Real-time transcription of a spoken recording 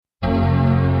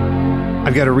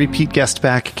I've got a repeat guest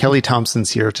back. Kelly Thompson's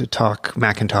here to talk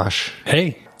Macintosh.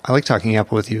 Hey. I like talking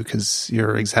Apple with you because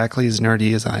you're exactly as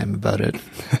nerdy as I am about it.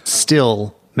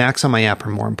 Still, Macs on my app are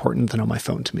more important than on my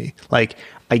phone to me. Like,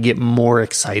 I get more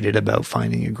excited about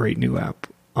finding a great new app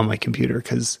on my computer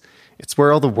because it's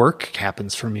where all the work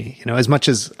happens for me. You know, as much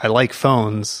as I like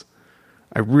phones,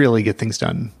 I really get things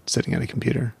done sitting at a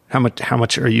computer. How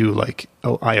much are you like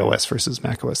iOS versus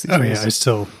macOS these days? Yeah, I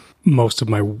still, most of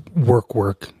my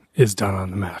work is done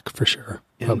on the Mac for sure.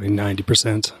 Probably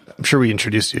 90%. I'm sure we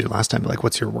introduced you last time. Like,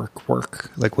 what's your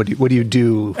work? Like, what do you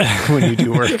do when you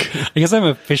do work? I guess I'm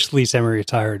officially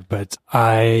semi-retired, but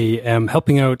I am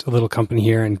helping out a little company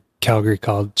here in Calgary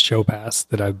called ShowPass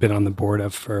that I've been on the board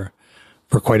of for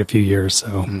quite a few years.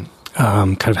 So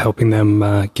kind of helping them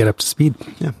get up to speed.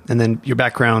 Yeah. And then your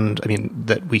background, I mean,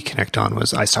 that we connect on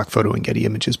was iStock Photo and Getty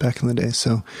Images back in the day.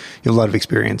 So you have a lot of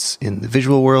experience in the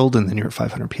visual world, and then you're at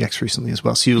 500px recently as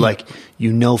well. So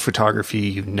you know photography,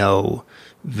 you know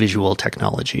visual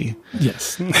technology.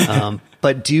 Yes.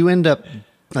 But do you end up,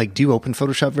 do you open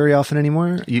Photoshop very often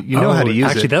anymore? You know how to use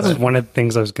it. Actually, that was one of the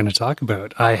things I was going to talk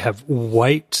about. I have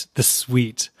wiped the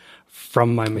suite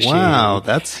from my machine. Wow,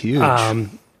 that's huge.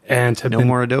 And have no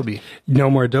more Adobe,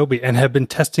 and have been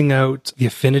testing out the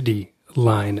Affinity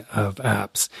line of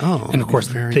apps. Oh, and of course,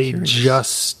 they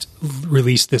just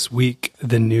released this week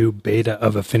the new beta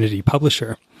of Affinity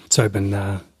Publisher. So I've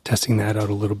been testing that out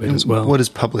a little bit as well. What is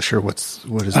Publisher? What is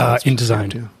that?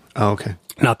 InDesign. Oh, okay.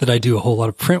 Not that I do a whole lot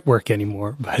of print work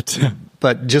anymore,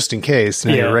 but just in case,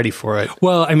 now you're ready for it.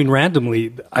 Well, I mean,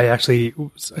 randomly, a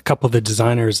couple of the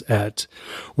designers at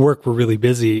work were really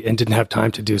busy and didn't have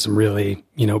time to do some really,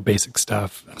 basic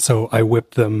stuff. So I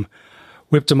whipped them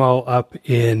all up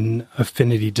in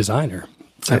Affinity Designer.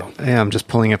 So I'm just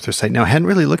pulling up their site now. I hadn't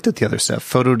really looked at the other stuff.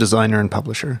 Photo Designer and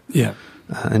Publisher. Yeah.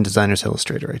 And Designer's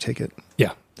Illustrator, I take it.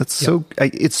 Yeah. It's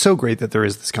so great that there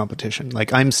is this competition.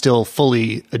 Like, I'm still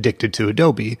fully addicted to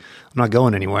Adobe. I'm not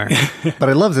going anywhere. But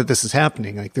I love that this is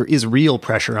happening. Like, there is real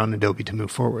pressure on Adobe to move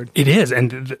forward. It is.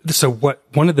 And so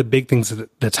one of the big things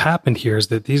that's happened here is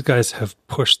that these guys have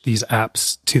pushed these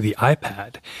apps to the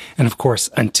iPad. And of course,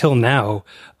 until now,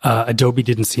 Adobe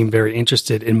didn't seem very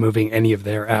interested in moving any of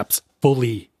their apps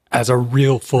fully as a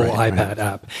real full iPad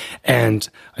app. And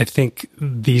I think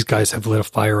these guys have lit a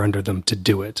fire under them to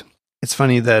do it. It's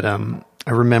funny that I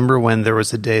remember when there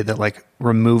was a day that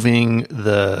removing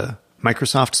the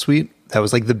Microsoft suite, that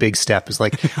was the big step. Is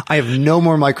I have no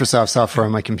more Microsoft software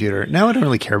on my computer. Now I don't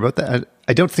really care about that.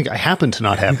 I don't think I happen to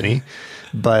not have any,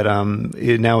 but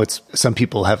now it's some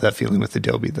people have that feeling with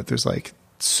Adobe that there's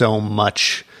so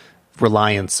much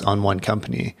reliance on one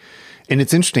company. And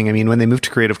it's interesting. I mean, when they moved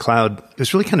to Creative Cloud, it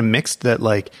was really kind of mixed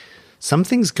that some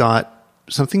things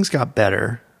got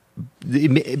better.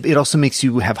 It also makes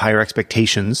you have higher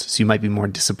expectations, so you might be more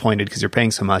disappointed because you're paying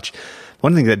so much.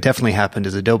 One thing that definitely happened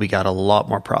is Adobe got a lot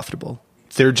more profitable.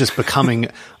 They're just becoming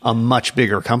a much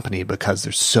bigger company because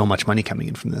there's so much money coming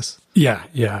in from this. Yeah.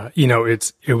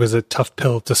 It was a tough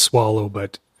pill to swallow,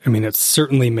 but I mean, it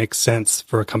certainly makes sense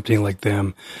for a company like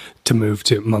them to move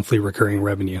to monthly recurring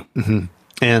revenue. Mm-hmm.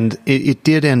 And it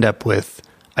did end up with,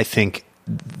 I think,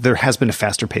 there has been a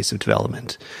faster pace of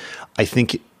development. I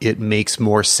think it makes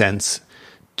more sense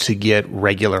to get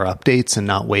regular updates and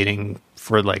not waiting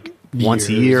for once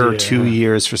a year or 2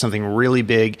 years for something really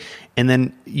big. And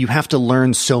then you have to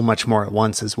learn so much more at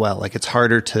once as well. It's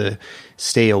harder to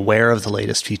stay aware of the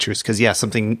latest features because,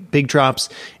 something big drops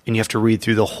and you have to read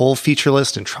through the whole feature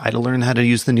list and try to learn how to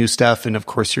use the new stuff. And of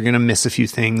course, you're going to miss a few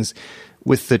things.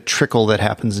 With the trickle that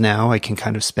happens now, I can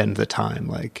kind of spend the time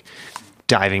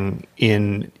diving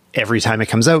in every time it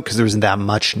comes out because there isn't that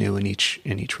much new in each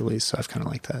release. So I've kind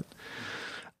of liked that.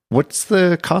 What's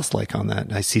the cost on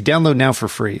that? I see download now for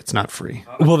free. It's not free.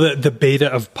 Well, the beta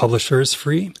of Publisher is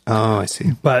free. Oh, I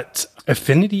see. But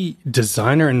Affinity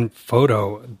Designer and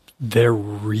Photo, they're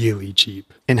really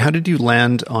cheap. And how did you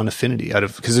land on Affinity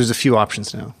because there's a few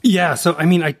options now? Yeah. So, I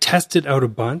mean, I tested out a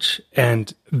bunch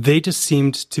and they just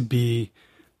seemed to be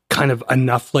kind of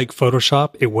enough like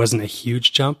Photoshop. It wasn't a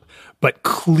huge jump, but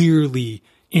clearly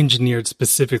engineered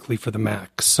specifically for the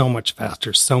Mac. So much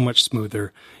faster, so much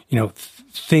smoother,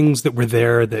 things that were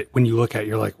there that when you look at,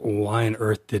 you're like, why on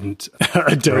earth didn't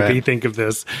Adobe think of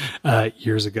this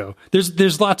years ago?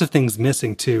 There's lots of things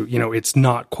missing too. It's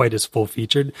not quite as full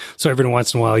featured. So every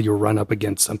once in a while you'll run up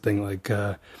against something I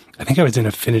think I was in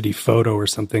Affinity Photo or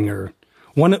something, or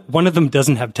One of them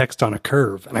doesn't have text on a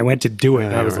curve, and I went to do it,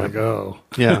 and I was like, oh.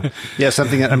 Yeah. Yeah,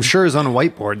 something that I'm sure is on a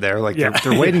whiteboard there. Like,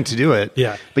 they're waiting to do it.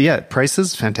 Yeah. But yeah, price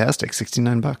is fantastic,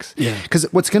 $69. Yeah. Because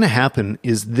what's going to happen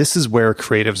is this is where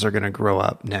creatives are going to grow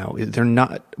up now. They're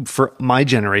not, for my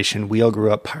generation, we all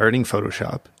grew up pirating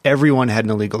Photoshop. Everyone had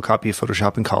an illegal copy of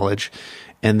Photoshop in college.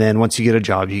 And then once you get a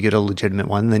job, you get a legitimate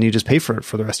one, and then you just pay for it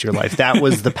for the rest of your life. That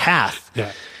was the path.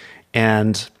 Yeah.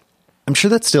 And I'm sure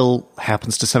that still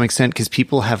happens to some extent because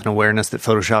people have an awareness that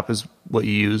Photoshop is what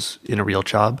you use in a real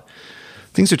job.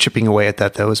 Things are chipping away at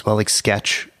that, though, as well, like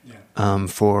Sketch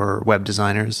for web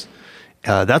designers.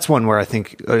 That's one where I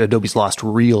think Adobe's lost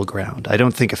real ground. I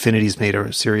don't think Affinity's made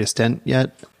a serious dent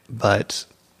yet, but...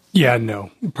 Yeah,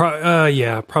 no.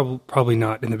 Probably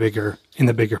not in the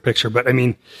bigger picture. But I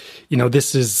mean,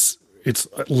 it's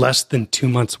less than 2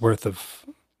 months worth of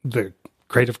the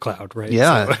Creative Cloud, right?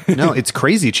 Yeah, so. No, it's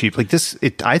crazy cheap. Like this,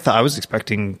 I thought I was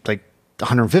expecting like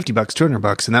 $150,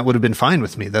 $200, and that would have been fine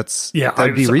with me. That'd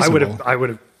be reasonable. I would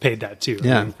have paid that too.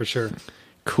 Yeah, I mean, for sure.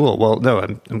 Cool. Well, no,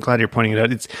 I'm glad you're pointing it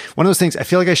out. It's one of those things. I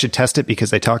feel like I should test it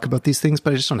because I talk about these things,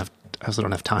 but I also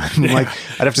don't have time. Yeah. Like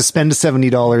I'd have to spend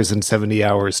 $70 and 70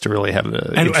 hours to really have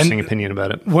an interesting opinion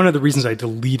about it. One of the reasons I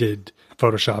deleted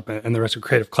Photoshop and the rest of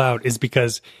Creative Cloud is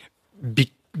because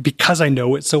I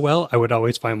know it so well, I would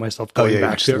always find myself going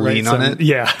back to it. Lean on it?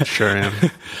 Yeah. Sure am.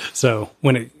 So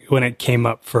when it came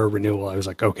up for renewal, I was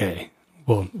like, okay,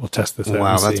 we'll test this out.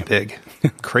 Wow, that's big.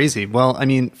 Crazy. Well, I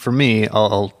mean, for me,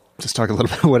 I'll just talk a little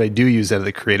bit about what I do use out of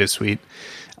the Creative Suite,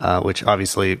 which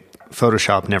obviously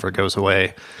Photoshop never goes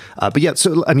away. But yeah,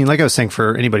 so I mean, like I was saying,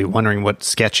 for anybody wondering what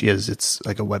Sketch is, it's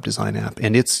like a web design app,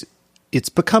 and it's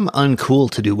become uncool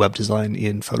to do web design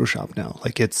in Photoshop now.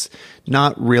 Like it's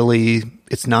not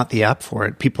the app for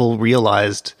it. People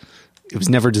realized it was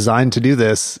never designed to do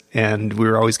this, and we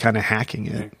were always kind of hacking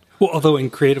it. Well, although in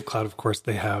Creative Cloud, of course,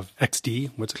 they have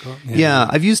XD. What's it called? Yeah,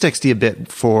 I've used XD a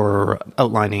bit for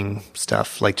outlining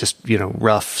stuff, like just,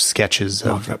 rough sketches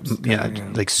of,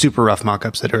 like super rough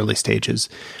mock-ups at early stages.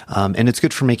 And it's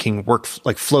good for making work,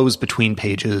 like flows between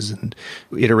pages and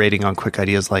iterating on quick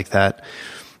ideas like that.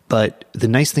 But the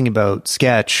nice thing about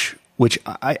Sketch, which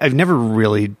I've never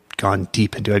really gone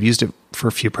deep into, I've used it for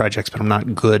a few projects, but I'm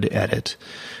not good at it.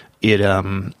 It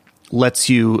lets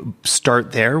you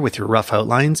start there with your rough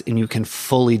outlines, and you can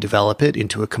fully develop it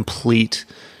into a complete,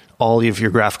 all of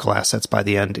your graphical assets by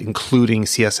the end, including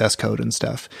CSS code and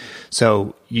stuff.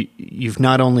 So you've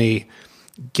not only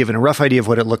given a rough idea of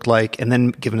what it looked like and then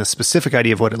given a specific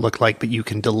idea of what it looked like, but you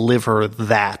can deliver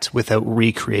that without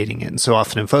recreating it. And so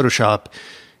often in Photoshop,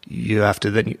 you have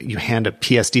to then you hand a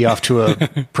PSD off to a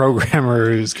programmer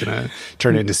who's going to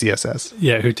turn it into CSS.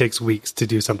 Yeah, who takes weeks to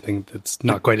do something that's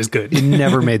not quite as good. It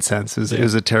never made sense. It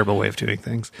was a terrible way of doing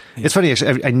things. Yeah. It's funny,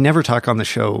 actually, I never talk on the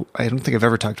show. I don't think I've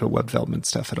ever talked about web development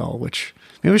stuff at all, which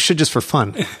maybe we should just for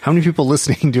fun. How many people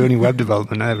listening do any web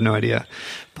development? I have no idea.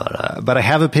 But I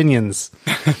have opinions.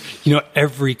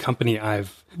 Every company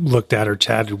I've looked at or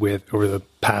chatted with over the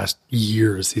past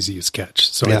years has used Sketch.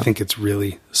 So I think it's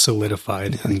really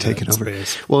solidified and taken over.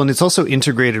 Space. Well, and it's also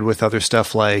integrated with other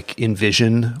stuff like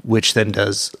InVision, which then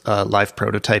does live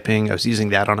prototyping. I was using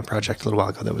that on a project a little while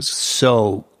ago that was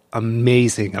so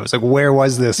amazing. I was like, where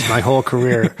was this my whole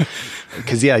career?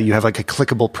 Because, you have like a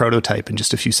clickable prototype in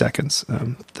just a few seconds.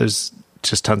 There's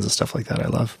just tons of stuff like that I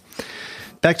love.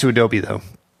 Back to Adobe, though.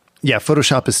 Yeah,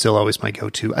 Photoshop is still always my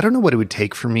go-to. I don't know what it would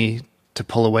take for me to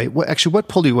pull away. What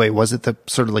pulled you away? Was it the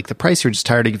sort of like the price? You're just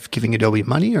tired of giving Adobe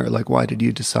money, or like why did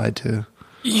you decide to?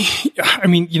 I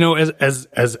mean, as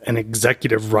an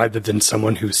executive, rather than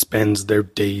someone who spends their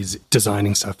days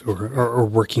designing stuff or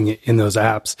working in those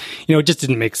apps, it just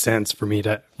didn't make sense for me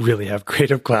to really have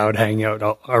Creative Cloud hanging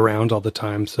out around all the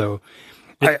time. So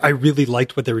I really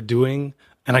liked what they were doing,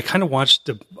 and I kind of watched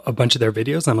a bunch of their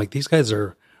videos. And I'm like, these guys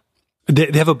are.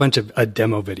 They have a bunch of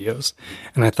demo videos,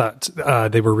 and I thought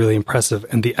they were really impressive.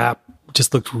 And the app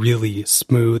just looked really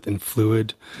smooth and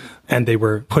fluid, and they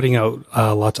were putting out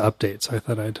lots of updates. So I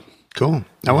thought I'd cool.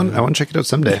 I want to check it out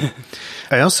someday.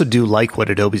 I also do like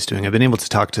what Adobe's doing. I've been able to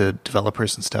talk to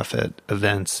developers and stuff at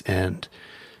events, and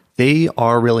they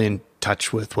are really in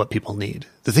touch with what people need.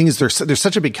 The thing is, they're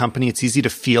such a big company, it's easy to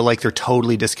feel like they're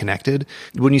totally disconnected.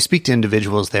 When you speak to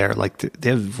individuals there, like they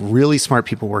have really smart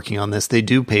people working on this. They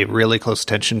do pay really close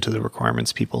attention to the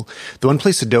requirements people. The one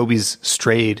place Adobe's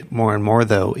strayed more and more,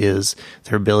 though, is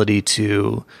their ability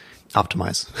to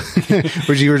optimize,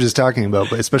 which you were just talking about,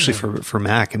 but especially for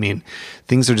Mac. I mean,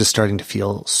 things are just starting to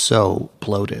feel so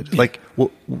bloated. Like,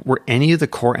 were any of the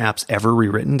core apps ever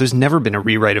rewritten? There's never been a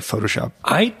rewrite of Photoshop.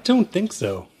 I don't think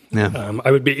so. Yeah.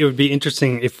 It would be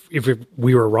interesting if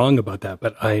we were wrong about that,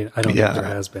 but I don't think there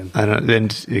has been. I don't,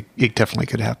 and it definitely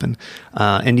could happen.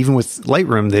 And even with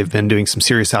Lightroom, they've been doing some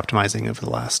serious optimizing over the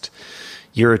last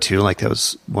year or two. Like that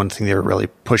was one thing they were really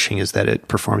pushing, is that it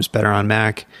performs better on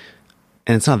Mac,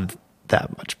 and it's not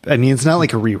that much. I mean, it's not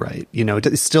like a rewrite.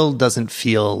 It still doesn't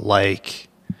feel like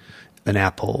an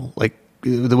Apple, like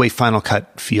the way Final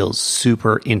Cut feels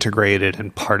super integrated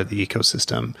and part of the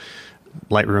ecosystem.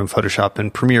 Lightroom, Photoshop,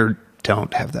 and Premiere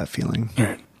don't have that feeling.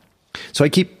 Right. So I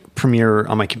keep Premiere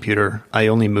on my computer. I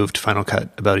only moved to Final Cut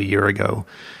about a year ago,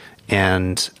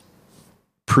 and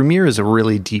Premiere is a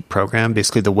really deep program.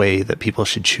 Basically, the way that people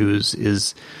should choose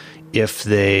is if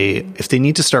they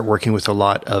need to start working with a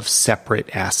lot of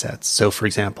separate assets. So, for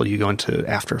example, you go into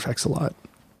After Effects a lot.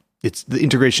 The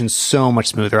integration's so much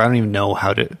smoother. I don't even know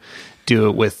how to do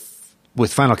it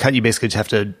with Final Cut. You basically just have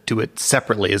to do it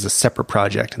separately as a separate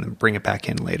project and then bring it back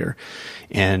in later.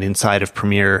 And inside of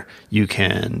Premiere, you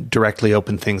can directly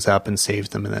open things up and save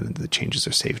them, and then the changes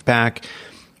are saved back.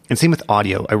 And same with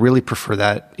audio. I really prefer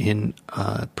that in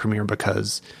Premiere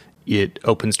because it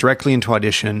opens directly into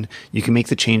Audition. You can make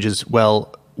the changes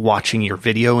while watching your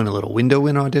video in a little window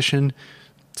in Audition,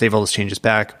 save all those changes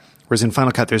back. Whereas in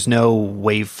Final Cut, there's no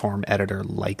waveform editor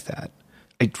like that.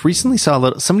 I recently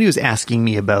saw somebody was asking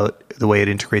me about the way it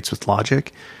integrates with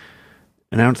Logic,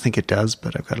 and I don't think it does,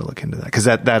 but I've got to look into that, because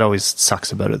that always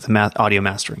sucks about it. The audio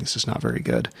mastering is just not very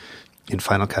good in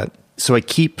Final Cut. So I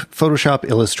keep Photoshop,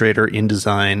 Illustrator,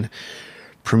 InDesign,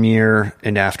 Premiere,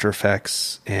 and After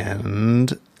Effects,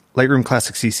 and Lightroom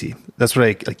Classic CC. That's what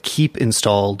I keep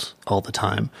installed all the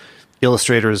time.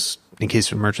 Illustrator's in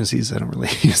case of emergencies. I don't really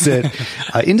use it.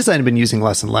 InDesign I've been using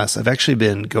less and less. I've actually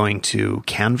been going to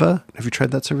Canva. Have you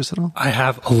tried that service at all? I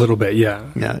have a little bit, yeah.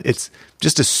 Yeah, it's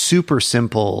just a super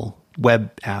simple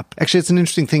web app. Actually, it's an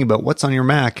interesting thing about what's on your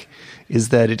Mac is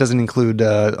that it doesn't include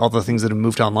all the things that have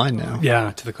moved online now.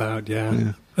 Yeah, to the cloud,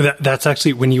 yeah. That's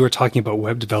actually, when you were talking about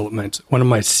web development, one of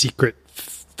my secret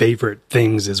favorite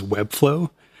things is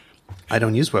Webflow. I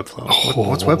don't use Webflow.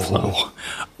 What's Webflow?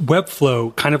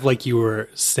 Webflow, kind of like you were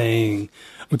saying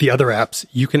with the other apps,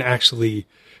 you can actually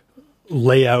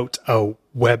lay out a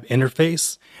web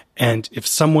interface. And if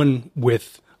someone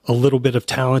with a little bit of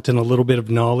talent and a little bit of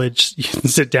knowledge, you can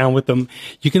sit down with them,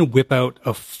 you can whip out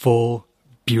a full,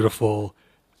 beautiful,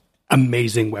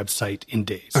 amazing website in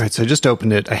days. All right, so I just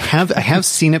opened it. I have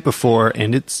seen it before,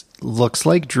 and it looks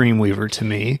like Dreamweaver to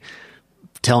me.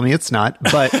 Tell me it's not,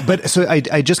 but so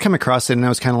I just come across it, and I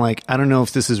was kind of like, I don't know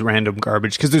if this is random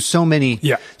garbage, because there's so many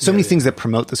things that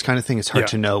promote this kind of thing. It's hard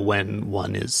to know when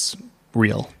one is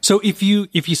real. So if you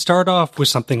start off with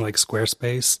something like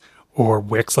Squarespace or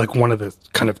Wix, like one of the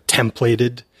kind of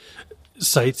templated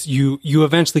sites, you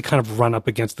eventually kind of run up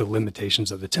against the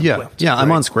limitations of the template. Yeah. Right?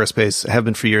 I'm on Squarespace. I have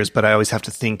been for years, but I always have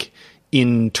to think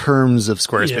in terms of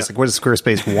Squarespace. Like, what does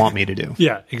Squarespace want me to do?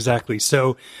 Yeah, exactly.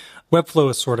 So Webflow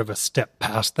is sort of a step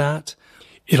past that.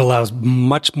 It allows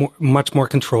much more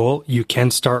control. You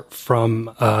can start from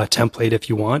a template if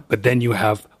you want, but then you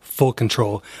have full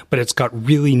control. But it's got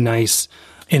really nice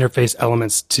interface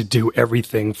elements to do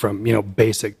everything from,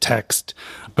 basic text.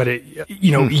 But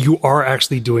you are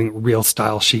actually doing real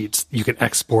style sheets. You can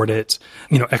export it,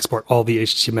 export all the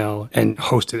HTML and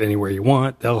host it anywhere you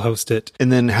want. They'll host it.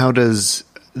 And then how does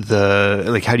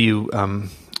how do you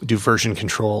do version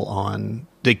control on?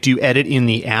 Like, do you edit in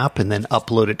the app and then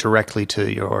upload it directly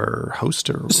to your host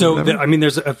or whatever?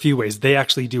 There's a few ways. They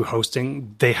actually do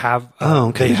hosting. They have...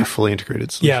 They do fully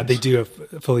integrated solutions. Yeah, they do have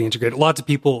fully integrated. Lots of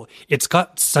people... It's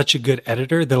got such a good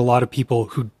editor that a lot of people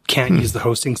who can't use the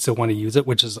hosting still want to use it,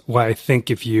 which is why I think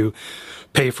if you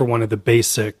pay for one of the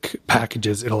basic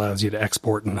packages, it allows you to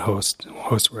export and host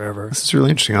wherever. This is really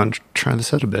interesting. I'm trying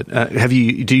this out a bit.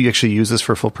 Do you actually use this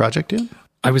for a full project yet?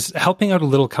 I was helping out a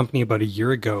little company about a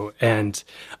year ago, and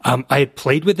I had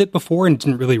played with it before and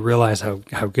didn't really realize how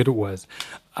good it was.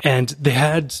 And they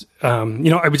had, I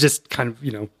was just kind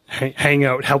of, hang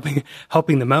out,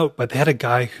 helping them out, but they had a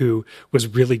guy who was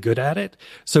really good at it.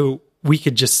 So we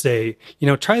could just say,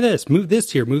 try this, move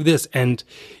this here, move this. And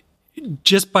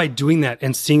just by doing that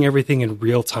and seeing everything in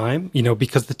real time,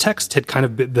 because the text had kind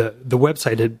of been, the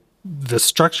website the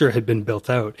structure had been built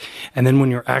out. And then when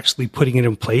you're actually putting it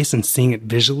in place and seeing it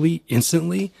visually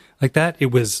instantly like that, I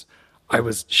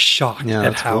was shocked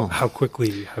at how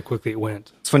quickly it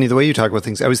went. It's funny the way you talk about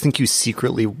things. I always think you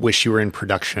secretly wish you were in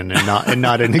production and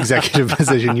not an executive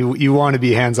position. You want to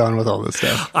be hands on with all this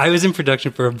stuff. I was in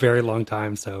production for a very long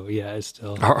time, so yeah, it's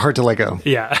still hard to let go.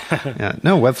 Yeah. Yeah.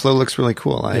 No, Webflow looks really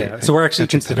cool. So we're actually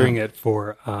considering it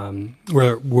for.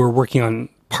 We're working on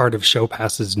part of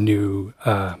ShowPass's new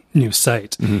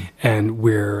site, and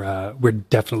we're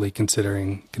definitely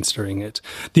considering it.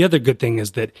 The other good thing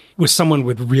is that with someone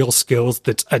with real skills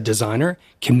that's a designer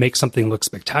can make something look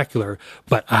spectacular,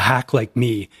 but a hack like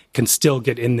me can still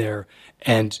get in there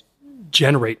and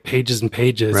generate pages and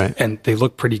pages, right, and they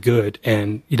look pretty good.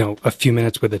 And a few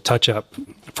minutes with a touch up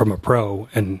from a pro,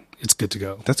 and it's good to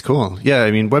go. That's cool. Yeah,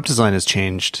 I mean, web design has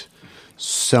changed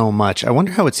so much. I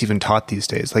wonder how it's even taught these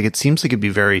days. Like, it seems like it'd be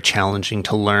very challenging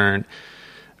to learn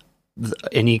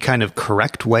any kind of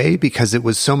correct way, because it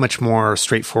was so much more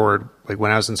straightforward. Like, when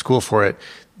I was in school for it,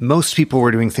 most people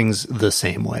were doing things the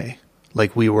same way.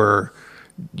 Like,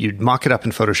 you'd mock it up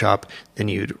in Photoshop, then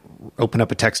you'd open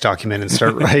up a text document and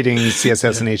start writing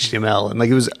CSS and HTML. And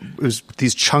like, it was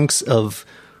these chunks of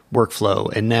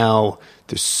workflow. And now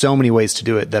there's so many ways to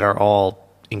do it that are all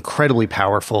incredibly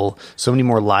powerful, so many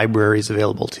more libraries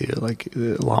available to you, like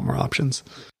a lot more options.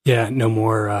 Yeah, no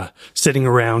more sitting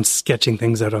around sketching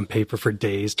things out on paper for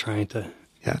days trying to...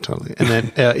 Yeah, totally. And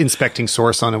then inspecting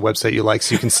source on a website you like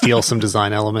so you can steal some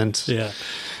design element. Yeah.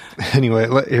 Anyway,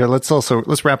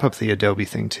 let's wrap up the Adobe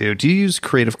thing too. Do you use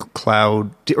Creative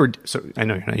Cloud, I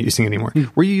know you're not using it anymore.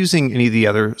 Were you using any of the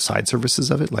other side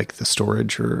services of it, like the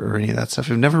storage or any of that stuff?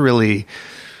 I've never really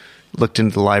looked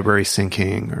into the library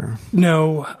syncing or...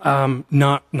 No,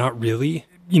 not really.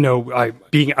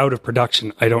 Being out of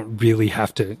production, I don't really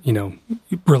have to,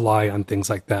 rely on things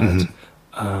like that.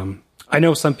 Mm-hmm. I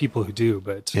know some people who do,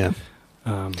 but... Yeah.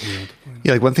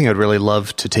 Like one thing I'd really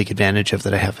love to take advantage of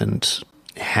that I haven't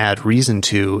had reason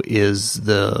to is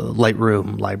the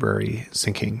Lightroom library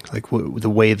syncing. Like the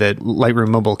way that Lightroom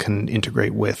Mobile can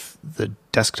integrate with the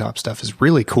desktop stuff is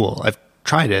really cool. I've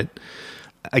tried it.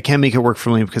 I can't make it work for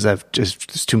me because there's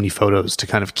too many photos to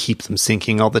kind of keep them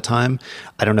syncing all the time.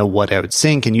 I don't know what I would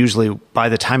sync, and usually by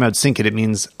the time I would sync it, it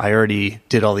means I already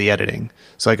did all the editing.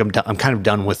 So like I'm kind of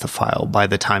done with the file by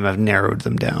the time I've narrowed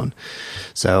them down.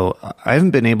 So I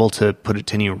haven't been able to put it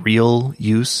to any real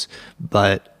use,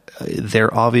 but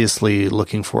they're obviously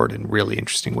looking for it in really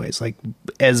interesting ways. Like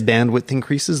as bandwidth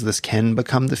increases, this can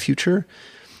become the future.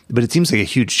 But it seems like a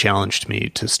huge challenge to me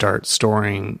to start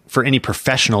storing, for any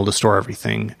professional to store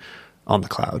everything on the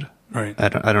cloud. Right.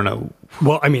 I don't know.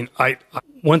 Well, I mean,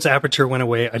 once Aperture went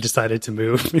away, I decided to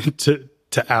move to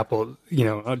Apple.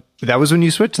 That was when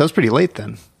you switched? That was pretty late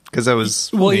then, because that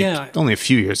was only a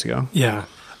few years ago. Yeah.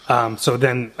 So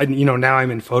then, now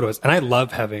I'm in Photos, and I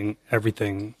love having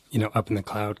everything, up in the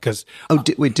cloud because...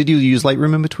 did you use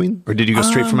Lightroom in between? Or did you go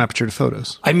straight from Aperture to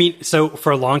Photos? I mean, so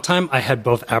for a long time, I had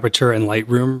both Aperture and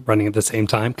Lightroom running at the same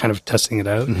time, kind of testing it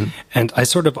out. Mm-hmm. And I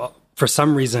sort of, for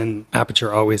some reason,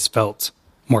 Aperture always felt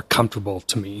more comfortable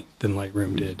to me than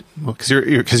Lightroom did. Well, because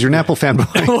you're an Apple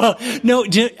fanboy. Well, no,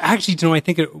 actually, I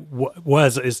think it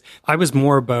was I was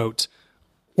more about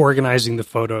organizing the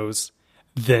photos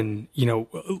than,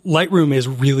 Lightroom is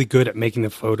really good at making the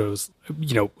photos,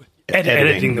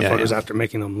 editing the photos after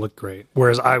making them look great.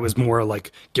 Whereas I was more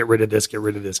like, get rid of this, get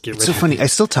rid of this, get rid of this. It's so funny. I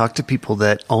still talk to people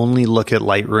that only look at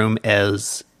Lightroom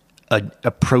as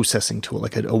a processing tool,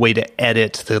 like a way to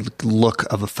edit the look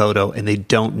of a photo, and they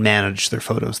don't manage their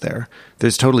photos there.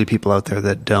 There's totally people out there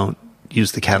that don't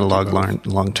use the catalog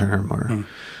long term, or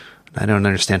I don't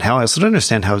understand how. I also don't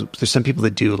understand how there's some people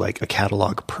that do like a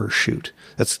catalog per shoot.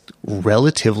 That's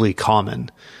relatively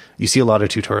common. You see a lot of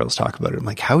tutorials talk about it. I'm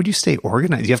like, how would you stay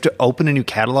organized? You have to open a new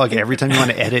catalog every time you want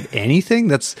to edit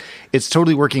anything? It's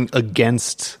totally working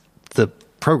against the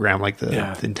program, like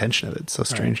the intention of it. It's so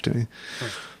strange to me.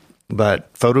 Right. But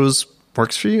Photos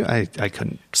works for you? I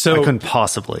couldn't. I couldn't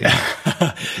possibly.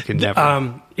 I could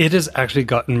never. It has actually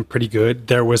gotten pretty good.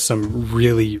 There was some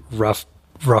really rough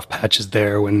patches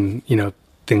there when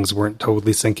things weren't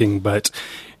totally syncing, but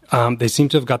they seem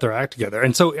to have got their act together.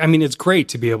 And so, I mean, it's great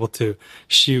to be able to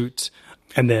shoot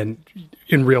and then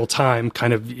in real time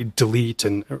kind of delete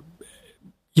and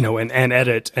and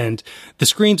edit. And the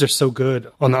screens are so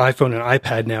good on the iPhone and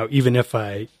iPad now, even if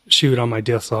I shoot on my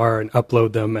DSLR and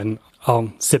upload them, and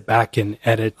I'll sit back and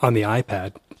edit on the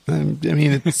iPad. I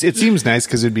mean, it seems nice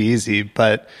because it'd be easy,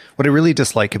 but what I really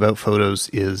dislike about Photos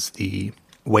is the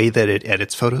way that it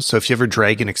edits photos. So if you ever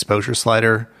drag an exposure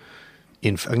slider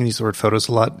I'm going to use the word Photos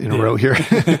a lot in a row here.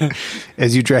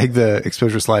 As you drag the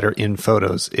exposure slider in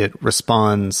Photos, it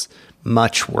responds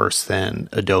much worse than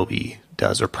Adobe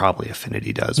does, or probably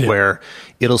Affinity does, where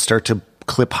it'll start to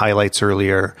clip highlights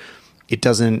earlier. It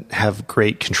doesn't have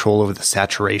great control over the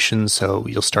saturation, so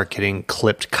you'll start getting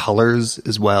clipped colors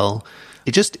as well.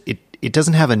 It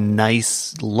doesn't have a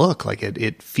nice look. Like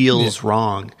it feels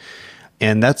wrong.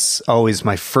 And that's always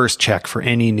my first check for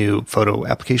any new photo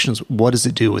applications. What does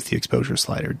it do with the exposure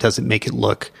slider? Does it make it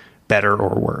look better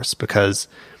or worse, because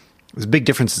there's big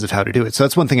differences of how to do it. So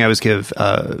that's one thing I always give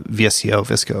VSCO,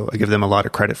 Visco. I give them a lot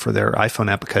of credit for their iPhone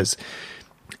app, because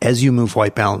as you move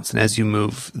white balance and as you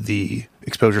move the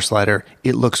exposure slider,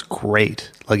 it looks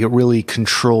great. Like, it really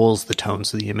controls the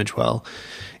tones of the image well.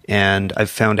 And I've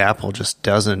found Apple just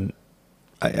doesn't.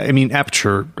 I mean,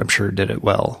 Aperture, I'm sure, did it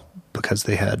well because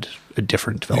they had a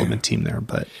different development team there.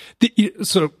 But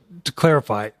so to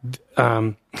clarify,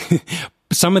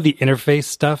 some of the interface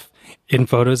stuff in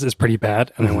Photos is pretty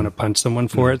bad, and I want to punch someone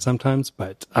for it sometimes.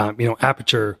 But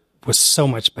Aperture was so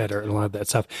much better at a lot of that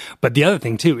stuff. But the other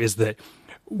thing too is that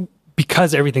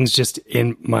because everything's just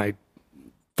in my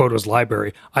Photos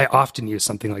library, I often use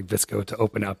something like Visco to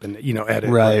open up and edit.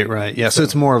 Right. Yeah. So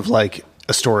it's more of like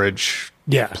a storage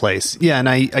place. Yeah, and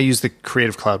I use the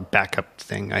Creative Cloud backup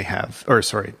thing I have. Or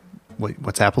sorry,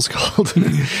 what's Apple's called?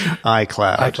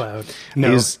 iCloud.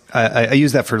 No. I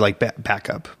use that for like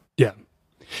backup. Yeah.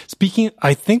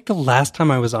 I think the last time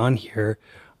I was on here,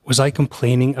 was I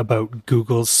complaining about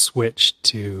Google's switch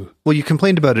to... Well, you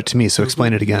complained about it to me, so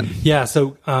explain it again. Yeah,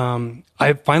 so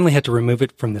I finally had to remove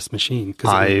it from this machine.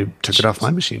 I took it off my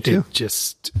machine too.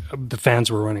 The fans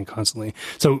were running constantly.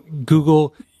 So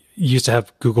Google used to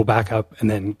have Google Backup and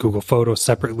then Google Photos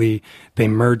separately. They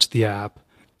merged the app,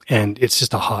 and it's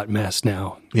just a hot mess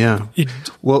now. Yeah.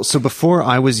 Well, so before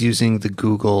I was using the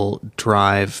Google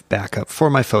Drive backup for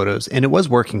my photos, and it was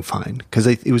working fine because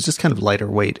it was just kind of lighter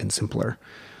weight and simpler.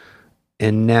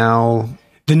 And now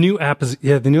the new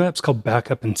app's called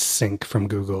Backup and Sync from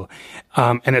Google,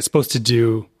 and it's supposed to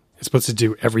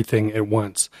do everything at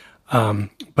once.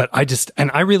 But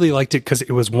I really liked it because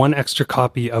it was one extra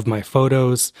copy of my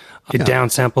photos. It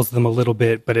downsamples them a little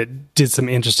bit, but it did some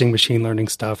interesting machine learning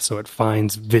stuff. So it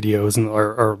finds videos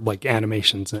or like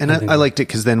animations. And I liked it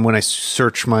because then when I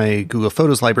search my Google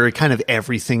Photos library, kind of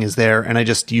everything is there. And I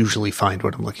just usually find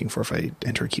what I'm looking for if I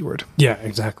enter a keyword. Yeah,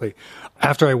 exactly.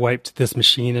 After I wiped this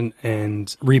machine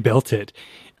and rebuilt it,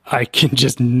 I can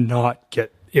just not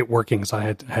get it working, so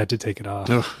I had to take it off.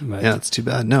 Yeah, it's too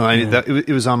bad. No, it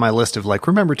was on my list of like,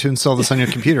 remember to install this on your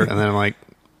computer, and then I'm like,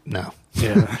 no.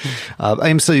 Yeah, I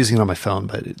am still using it on my phone,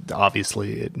 but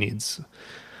obviously it needs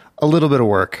a little bit of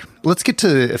work. Let's get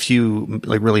to a few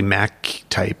like really Mac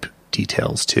type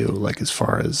details too, like as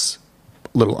far as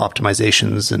little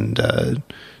optimizations and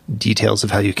details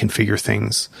of how you configure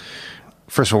things.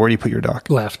 First of all, where do you put your dock?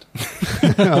 Left.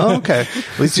 Oh, okay.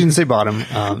 At least you didn't say bottom.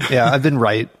 I've been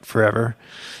right forever.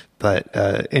 But,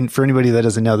 and for anybody that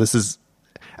doesn't know,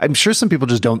 I'm sure some people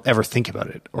just don't ever think about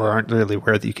it or aren't really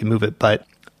aware that you can move it. But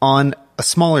on a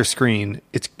smaller screen,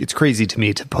 it's crazy to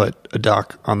me to put a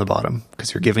dock on the bottom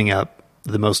because you're giving up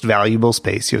the most valuable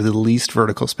space. You have the least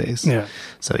vertical space. Yeah.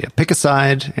 So pick a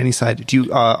side, any side. Do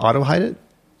you auto hide it?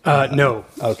 No.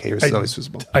 Okay, yours always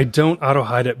visible. I don't auto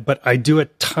hide it, but I do a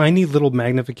tiny little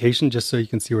magnification just so you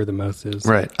can see where the mouse is.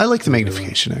 Right. I like the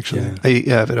magnification actually. Yeah. I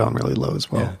have it on really low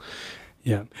as well.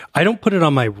 Yeah. I don't put it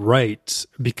on my right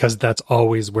because that's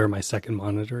always where my second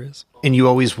monitor is. And you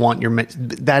always want I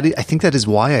think that is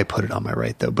why I put it on my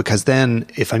right though, because then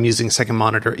if I'm using a second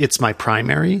monitor, it's my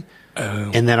primary,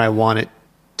 and then I want it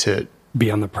to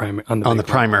be on the primary. On the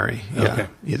primary. Yeah. Okay.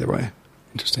 Either way.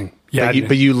 Interesting. Yeah,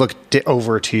 but you look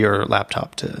over to your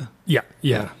laptop to. Yeah. Okay.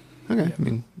 Yeah. I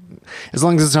mean, as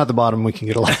long as it's not the bottom, we can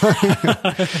get along.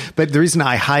 But the reason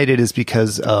I hide it is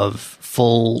because of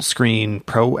full screen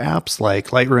pro apps like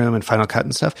Lightroom and Final Cut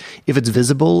and stuff. If it's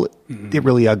visible, it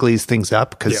really uglies things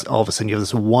up because all of a sudden you have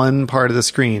this one part of the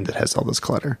screen that has all this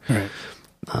clutter. Right.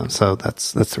 So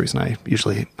that's the reason I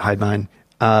usually hide mine.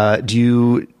 Do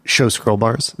you show scroll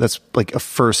bars? That's like a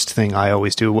first thing I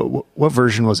always do. What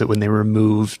version was it when they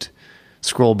removed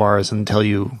scroll bars until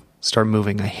you start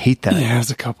moving? I hate that. Yeah, it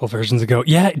was a couple versions ago.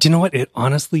 Yeah, do you know what? It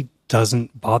honestly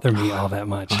doesn't bother me all that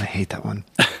much. I hate that one.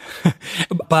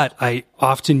 But I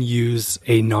often use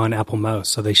a non-Apple mouse,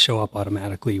 so they show up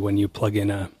automatically when you plug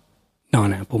in a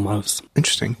non-Apple mouse.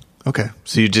 Interesting. Okay.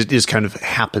 So it just kind of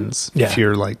happens if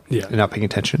you're like not paying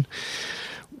attention.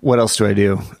 What else do I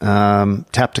do?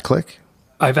 Tap to click?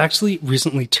 I've actually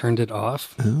recently turned it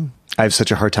off. Oh. I have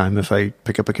such a hard time if I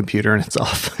pick up a computer and it's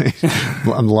off.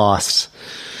 I'm lost.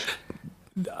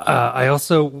 I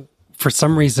also, for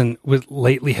some reason,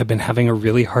 lately have been having a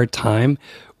really hard time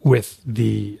with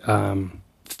the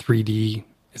 3D.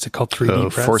 Is it called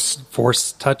 3D press?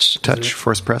 Force touch.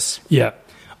 Force press. Yeah.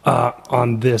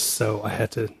 On this, so I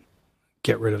had to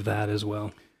get rid of that as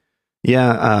well.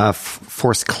 Yeah.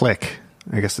 Force click.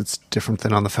 I guess it's different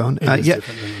than on the phone. Different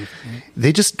than on the phone.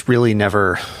 They just really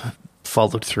never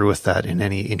followed through with that in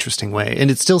any interesting way. And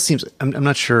it still seems, I'm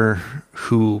not sure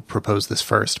who proposed this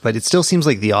first, but it still seems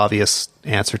like the obvious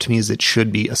answer to me is it should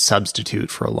be a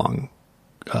substitute for a long,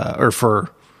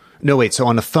 so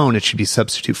on a phone, it should be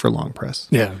substitute for long press.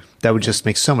 Yeah. That would just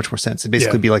make so much more sense. It'd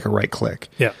basically be like a right click.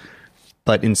 Yeah.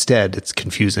 But instead, it's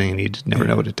confusing and you'd never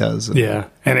know what it does. And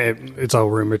it's all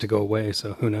rumored to go away,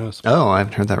 so who knows? Oh, I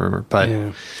haven't heard that rumor.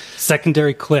 But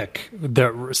secondary click.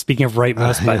 Speaking of right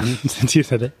mouse button, since you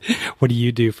said it, what do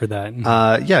you do for that?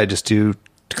 I just do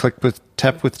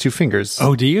tap with 2 fingers.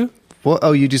 Oh, do you?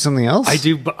 Well, you do something else? I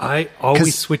do, but I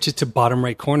always switch it to bottom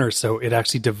right corner, so it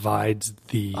actually divides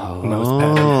the mouse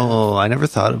pad. Oh, I never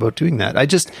thought about doing that.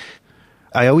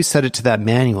 I always set it to that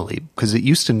manually because it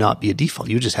used to not be a default.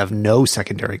 You just have no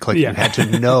secondary click. You had to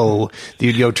know that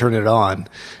you'd go turn it on.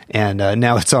 And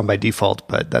now it's on by default,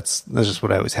 but that's just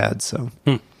what I always had. So,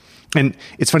 And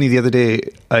it's funny, the other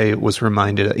day I was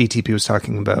reminded, ATP was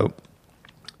talking about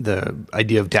the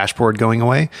idea of dashboard going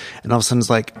away. And all of a sudden it's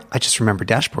like, I just remember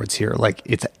dashboards here. Like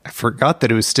I forgot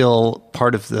that it was still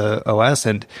part of the OS.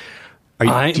 And I'm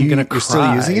going to cry. You're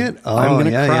still using it? Oh, I'm going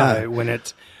to cry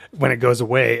when it goes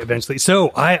away eventually.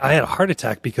 So I had a heart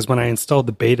attack because when I installed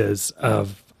the betas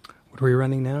of, what are we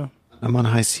running now? I'm on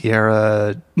High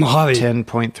Sierra Mojave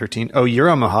 10.13. Oh, you're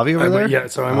on Mojave over there? Yeah,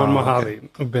 so I'm on Mojave. Okay.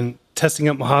 I've been testing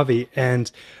out Mojave,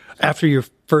 and after you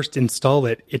first install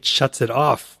it, it shuts it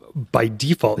off by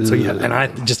default. So and I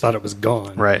just thought it was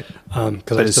gone. Right.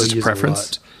 But it's just a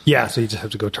preference? Yeah, so you just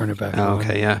have to go turn it back on.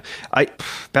 Okay, yeah.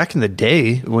 Back in the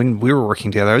day when we were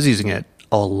working together, I was using it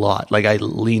a lot. Like I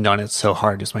leaned on it so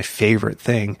hard. It's my favorite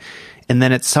thing. And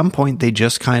then at some point they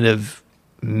just kind of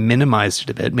minimized it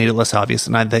a bit, made it less obvious,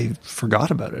 and they forgot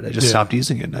about it. I just stopped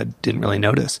using it and I didn't really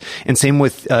notice. And same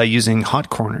with using hot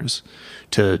corners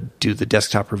to do the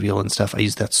desktop reveal and stuff. I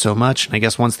used that so much. And I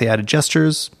guess once they added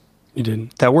gestures, you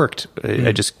didn't. That worked.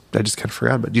 I just kind of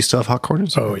forgot. But do you still have hot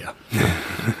corners? Oh yeah.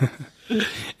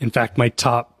 In fact, my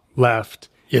top left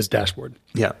is dashboard.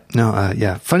 Yeah. No.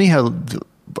 Yeah. Funny how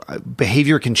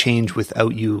behavior can change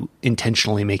without you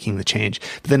intentionally making the change.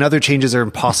 But then other changes are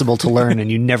impossible to learn,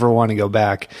 and you never want to go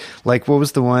back. Like what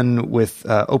was the one with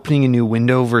opening a new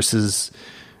window versus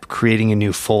creating a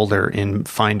new folder in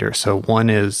Finder? So one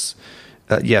is.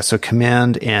 So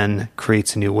Command N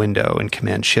creates a new window and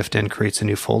Command Shift N creates a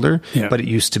new folder, but it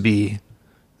used to be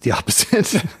the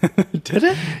opposite. Did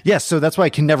it? Yes, so that's why I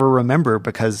can never remember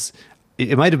because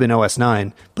it might have been OS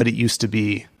 9, but it used to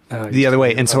be the other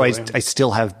way. And so I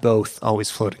still have both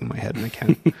always floating in my head, and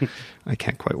I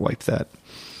can't quite wipe that.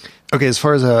 Okay, as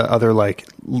far as other like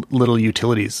little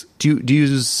utilities, do you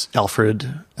use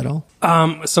Alfred at all?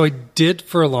 So I did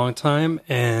for a long time,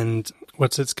 and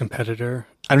what's its competitor?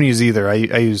 I don't use either. I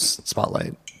use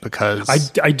Spotlight because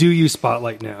I do use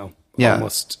Spotlight now. Yeah.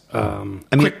 Almost.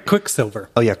 Quicksilver.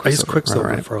 Oh yeah, I used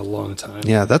Quicksilver for a long time.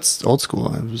 Yeah, that's old school.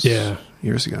 I was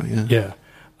years ago. Yeah. Yeah.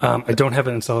 I don't have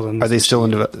it installed on this. Are they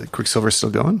still Quicksilver still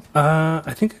going?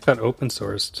 I think it got open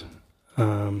sourced.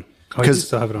 I do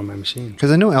still have it on my machine.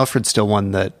 Because I know Alfred's still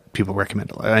one that people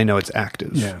recommend. I know it's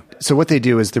active. Yeah. So what they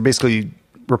do is they're basically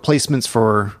replacements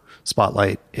for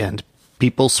Spotlight, and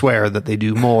people swear that they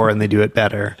do more and they do it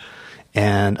better.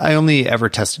 And I only ever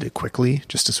tested it quickly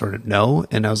just to sort of know.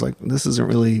 And I was like, this isn't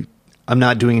really, I'm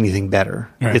not doing anything better.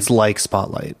 Right. It's like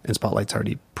Spotlight, and Spotlight's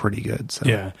already pretty good. So.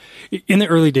 Yeah. In the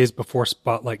early days before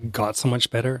Spotlight got so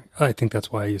much better, I think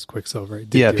that's why I used Quicksilver.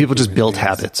 Yeah, people just build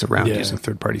habits around using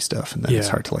third-party stuff, and then it's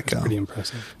hard to let go. Pretty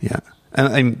impressive. Yeah.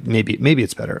 And maybe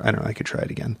it's better. I don't know. I could try it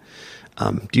again. Do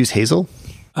you use Hazel?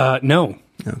 No.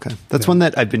 Okay. That's one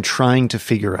that I've been trying to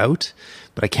figure out,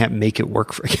 but I can't make it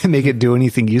work. I can't make it do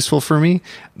anything useful for me.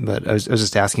 But I was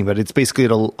just asking, but it's basically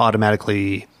it'll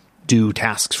automatically do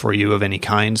tasks for you of any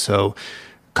kind. So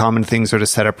common things are to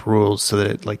set up rules so that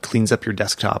it like cleans up your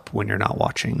desktop when you're not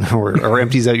watching, or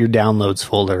empties out your downloads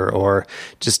folder, or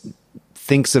just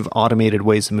thinks of automated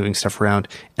ways of moving stuff around.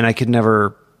 And I could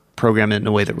never program it in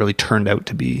a way that really turned out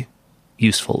to be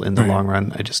useful in the long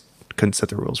run. I just couldn't set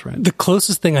the rules right. The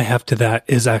closest thing I have to that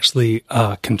is actually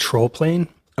control plane.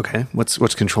 Okay. What's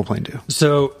control plane do?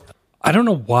 So I don't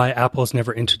know why Apple has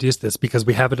never introduced this, because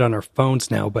we have it on our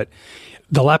phones now, but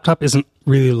the laptop isn't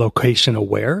really location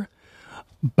aware,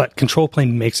 but control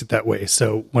plane makes it that way.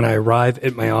 So when I arrive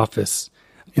at my office,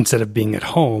 instead of being at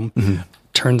home,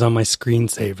 turns on my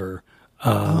screensaver.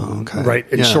 Right.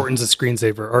 It shortens the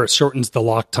screensaver, or it shortens the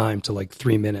lock time to like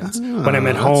 3 minutes. When I'm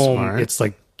at home, it's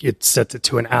like, it sets it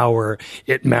to an hour.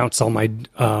 It mounts all my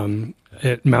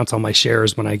it mounts all my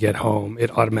shares when I get home.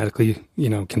 It automatically,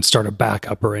 can start a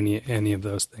backup or any of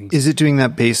those things. Is it doing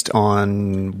that based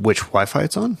on which Wi-Fi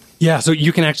it's on? Yeah, so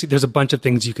you can actually, there's a bunch of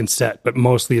things you can set, but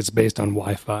mostly it's based on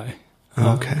Wi-Fi.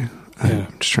 Okay.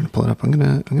 I'm just trying to pull it up. I'm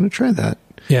gonna try that.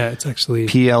 Yeah, it's actually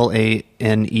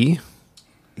PLANE.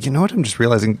 You know what? I'm just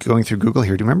realizing going through Google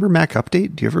here. Do you remember Mac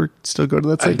Update? Do you ever still go to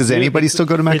that site? Does anybody still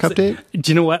go to Mac Update? Do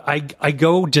you know what? I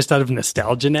go just out of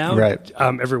nostalgia now. Right.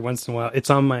 Every once in a while. It's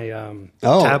on my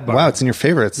tab bar. Wow. It's in your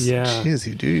favorites. Yeah. Jeez,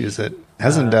 you do use it.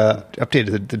 Hasn't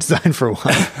updated the design for a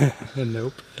while.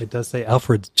 Nope. It does say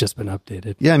Alfred's just been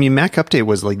updated. Yeah. I mean, Mac Update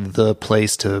was like the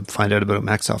place to find out about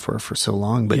Mac software for so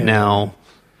long, but now...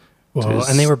 Well,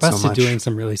 and they were busted doing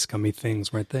some really scummy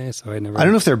things, weren't they? So I don't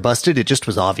know if they're busted. It just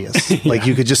was obvious. Like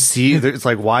you could just see, it's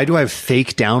like, why do I have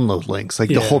fake download links? Like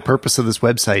the whole purpose of this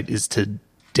website is to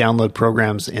download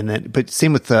programs and then, but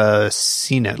same with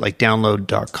CNET, like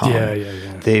download.com.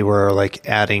 Yeah. They were like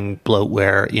adding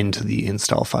bloatware into the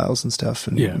install files and stuff.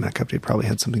 And Mac Update probably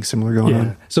had something similar going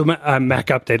on. So Mac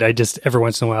Update, I just, every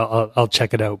once in a while, I'll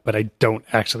check it out, but I don't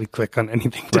actually click on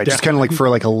anything. Right. Just kind of like for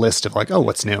like a list of like, oh,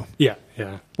 what's new? Yeah.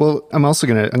 Well, I'm going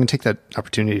to take that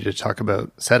opportunity to talk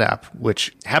about SetApp,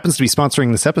 which happens to be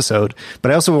sponsoring this episode, but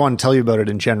I also want to tell you about it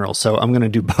in general. So I'm going to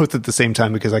do both at the same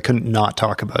time because I couldn't not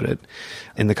talk about it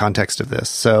in the context of this.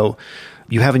 So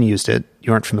you haven't used it.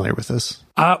 You aren't familiar with this.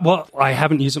 Well, I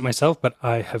haven't used it myself, but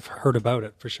I have heard about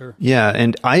it for sure. Yeah.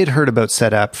 And I had heard about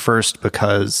SetApp first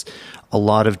because a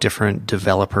lot of different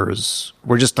developers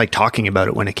were just like talking about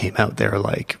it when it came out. They're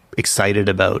like excited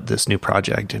about this new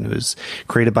project, and it was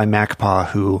created by MacPaw,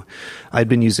 who I'd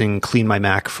been using Clean My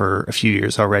Mac for a few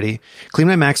years already. Clean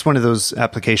My Mac's one of those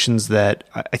applications that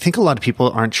I think a lot of people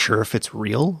aren't sure if it's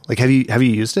real. Like, have you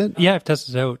used it? Yeah, I've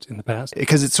tested it out in the past.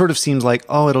 Because it sort of seems like,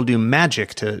 oh, it'll do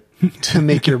magic to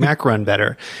make your Mac run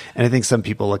better. And I think some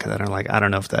people look at that and are like, I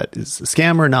don't know if that is a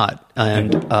scam or not.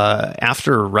 And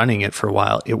after running it for a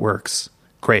while, it works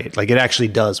great. Like, it actually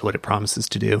does what it promises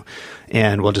to do.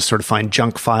 And we'll just sort of find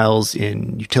junk files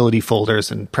in utility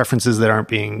folders and preferences that aren't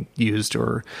being used,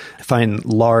 or find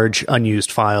large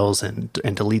unused files and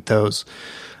delete those.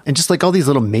 And just like all these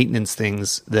little maintenance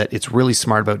things that it's really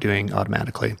smart about doing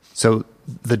automatically. So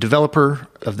the developer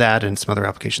of that and some other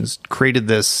applications created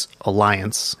this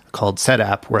alliance called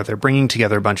SetApp, where they're bringing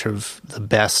together a bunch of the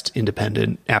best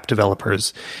independent app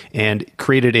developers and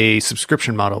created a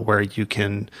subscription model where you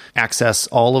can access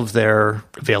all of their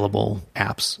available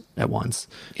apps at once.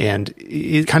 And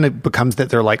it kind of becomes that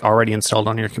they're like already installed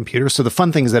on your computer. So the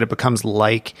fun thing is that it becomes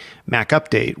like Mac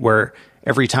Update, where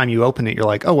every time you open it, you're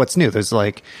like, oh, what's new? There's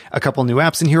like a couple new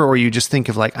apps in here. Or you just think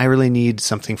of like, I really need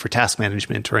something for task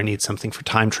management, or I need something for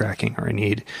time tracking, or I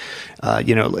need,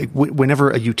 whenever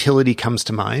a utility comes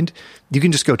to mind, you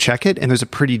can just go check it. And there's a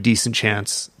pretty decent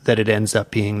chance that it ends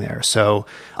up being there. So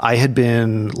I had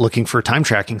been looking for time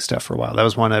tracking stuff for a while. That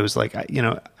was one I was like, I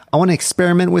want to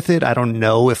experiment with it. I don't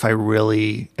know if I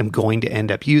really am going to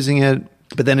end up using it.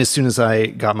 But then as soon as I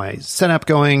got my setup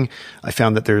going, I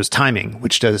found that there's timing,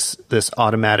 which does this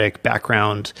automatic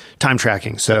background time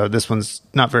tracking. So this one's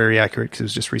not very accurate because it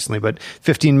was just recently, but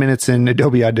 15 minutes in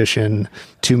Adobe Audition,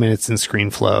 2 minutes in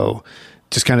ScreenFlow,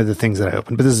 just kind of the things that I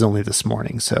opened. But this is only this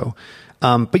morning. So,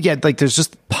 but yeah, like there's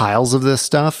just piles of this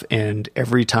stuff. And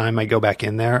every time I go back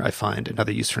in there, I find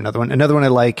another use for another one. Another one I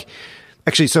like.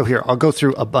 Actually, so here, I'll go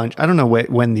through a bunch. I don't know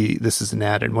when this is an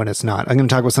ad and when it's not. I'm going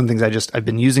to talk about some things I've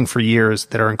been using for years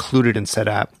that are included in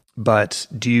SetApp. But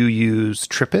do you use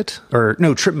TripIt? Or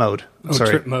no, Trip Mode.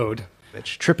 Sorry. Trip Mode.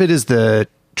 TripIt is the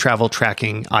travel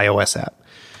tracking iOS app.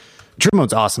 Trip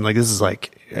Mode's awesome. Like, this is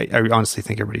like, I honestly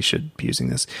think everybody should be using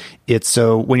this. It's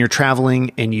so when you're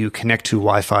traveling and you connect to a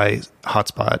Wi-Fi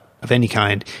hotspot of any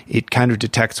kind, it kind of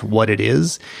detects what it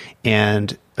is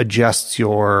and adjusts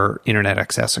your internet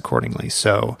access accordingly.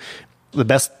 So the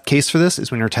best case for this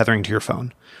is when you're tethering to your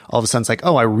phone. All of a sudden it's like,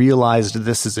 oh, I realized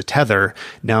this is a tether.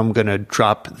 Now I'm going to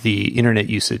drop the internet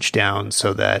usage down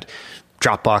so that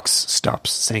Dropbox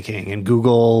stops syncing and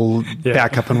Google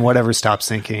backup and whatever stops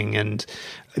syncing. And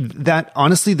that,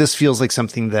 honestly, this feels like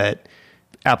something that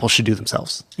Apple should do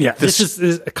themselves. Yeah, this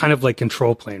is kind of like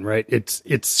control plane, right?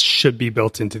 It should be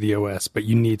built into the OS, but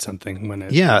you need something when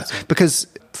it. Yeah, because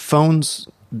phones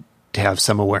have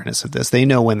some awareness of this. They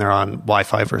know when they're on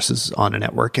Wi-Fi versus on a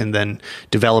network, and then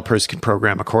developers can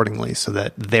program accordingly so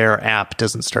that their app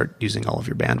doesn't start using all of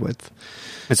your bandwidth.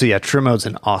 And so, yeah, Trip Mode's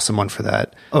an awesome one for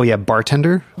that. Oh, yeah,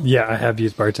 Bartender. Yeah, I have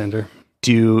used Bartender.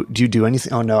 Do you do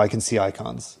anything? Oh, no, I can see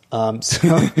icons.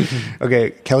 Okay,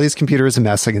 Kelly's computer is a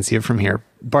mess. I can see it from here.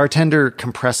 Bartender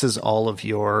compresses all of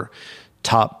your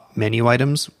top menu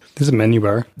items. There's a menu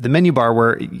bar. The menu bar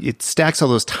where it stacks all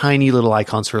those tiny little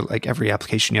icons for like every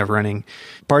application you have running.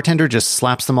 Bartender just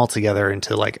slaps them all together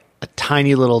into like a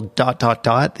tiny little dot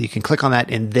that you can click on that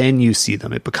and then you see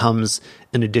them. It becomes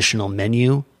an additional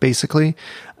menu basically.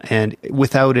 And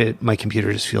without it, my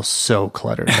computer just feels so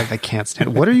cluttered. Like I can't stand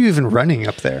it. What are you even running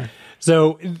up there?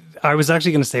 So I was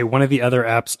actually going to say one of the other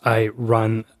apps I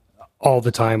run all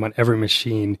the time on every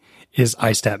machine is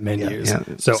iStat menus. Yeah,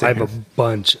 so I have a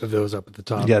bunch of those up at the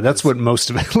top. Yeah, that's what most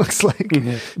of it looks like.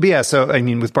 Mm-hmm. But yeah, so I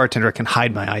mean, with Bartender, I can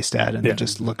hide my iStat and then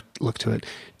just look to it.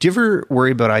 Do you ever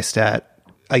worry about iStat?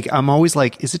 Like, I'm always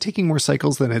like, is it taking more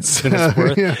cycles than it's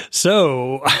worth? Yeah.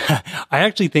 So I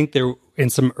actually think there in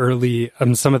some of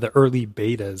the early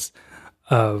betas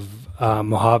of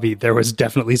Mojave, there was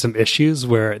definitely some issues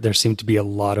where there seemed to be a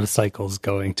lot of cycles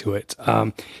going to it.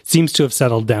 Seems to have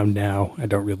settled down now. I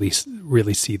don't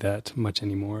really see that much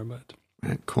anymore, but. All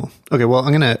right, cool. Okay, well,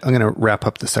 I'm gonna wrap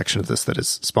up the section of this that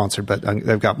is sponsored, but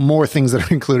I've got more things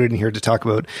that are included in here to talk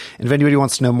about. And if anybody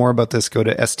wants to know more about this, go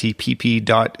to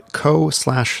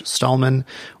stpp.co/Stallman,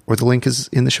 or the link is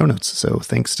in the show notes. So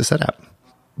thanks to SetApp.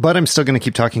 But I'm still going to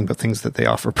keep talking about things that they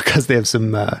offer because they have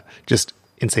some just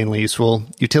insanely useful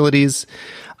utilities.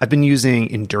 I've been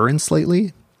using Endurance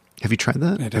lately. Have you tried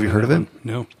that? Have you heard of it?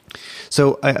 No.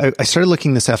 So I started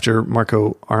looking this after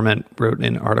Marco Arment wrote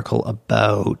an article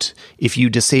about if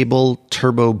you disable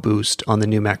Turbo Boost on the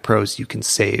new Mac Pros, you can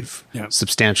save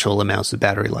substantial amounts of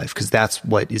battery life because that's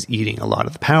what is eating a lot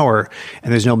of the power.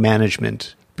 And there's no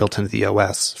management built into the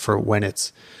OS for when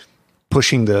it's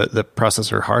pushing the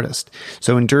processor hardest.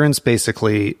 So Endurance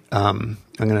basically, I'm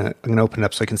gonna open it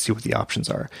up so I can see what the options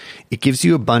are. It gives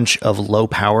you a bunch of low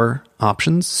power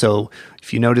options. So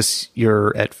if you notice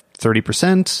you're at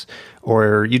 30%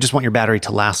 or you just want your battery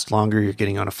to last longer, you're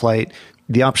getting on a flight,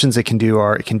 the options it can do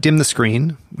are it can dim the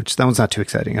screen, which that one's not too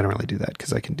exciting. I don't really do that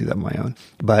because I can do that on my own.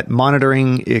 But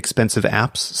monitoring expensive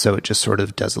apps, so it just sort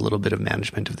of does a little bit of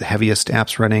management of the heaviest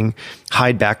apps running.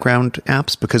 Hide background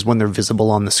apps because when they're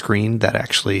visible on the screen, that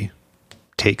actually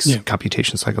takes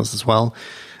computation cycles as well.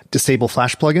 Disable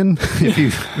Flash plugin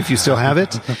if you still have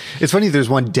it. It's funny, there's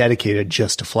one dedicated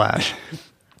just to Flash.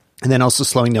 And then also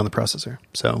slowing down the processor.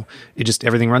 So it just,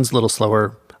 everything runs a little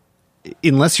slower.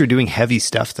 Unless you're doing heavy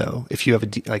stuff, though, if you have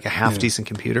a half decent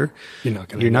computer, you're not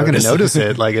going to notice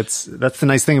it. Like that's the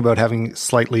nice thing about having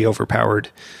slightly overpowered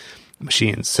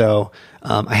machines. So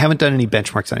I haven't done any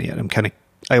benchmarks on it yet.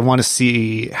 I want to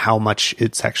see how much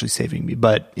it's actually saving me.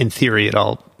 But in theory, it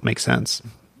all makes sense.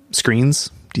 Screens?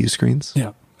 Do you use screens?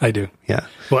 Yeah, I do. Yeah.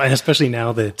 Well, and especially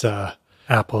now that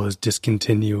Apple is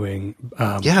discontinuing.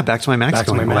 Back to my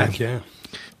Mac. Yeah.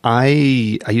 I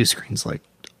use screens like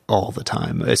all the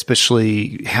time,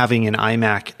 especially having an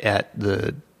iMac at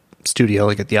the studio,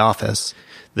 like at the office,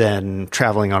 then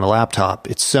traveling on a laptop.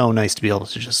 It's so nice to be able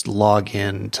to just log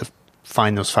in to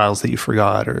find those files that you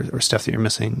forgot or stuff that you're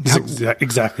missing.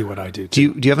 Exactly what I do. Do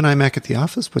you have an iMac at the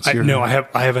office? No, I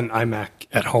have an iMac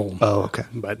at home. Oh, okay.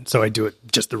 But so I do it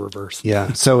just the reverse.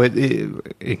 Yeah. So it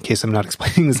in case I'm not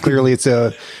explaining this clearly, it's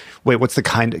what's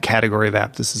the category of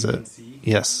app? This is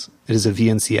yes, it is a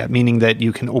VNC app, meaning that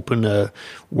you can open a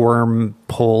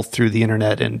wormhole through the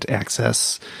internet and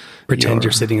access. Pretend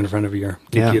you're sitting in front of your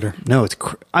computer. Yeah. No,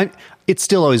 it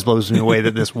still always blows me away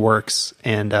that this works.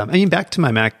 And I mean, back to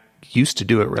my Mac used to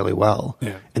do it really well,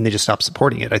 and they just stopped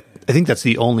supporting it. I think that's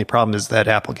the only problem is that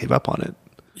Apple gave up on it.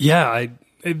 Yeah,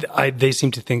 they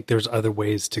seem to think there's other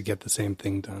ways to get the same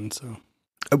thing done. So,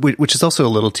 which is also a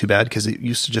little too bad because it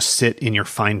used to just sit in your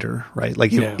Finder, right?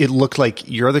 Like it looked like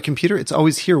your other computer. It's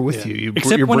always here with you.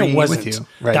 Except when it wasn't. With you,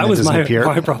 right? That was my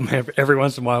problem. Every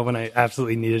once in a while, when I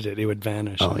absolutely needed it, it would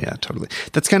vanish. Oh yeah, totally.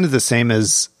 That's kind of the same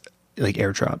as like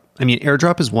AirDrop. I mean,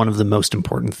 AirDrop is one of the most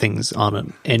important things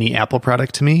on any Apple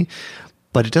product to me,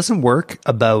 but it doesn't work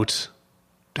about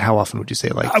how often would you say,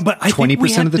 like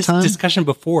 20% of the time? Discussion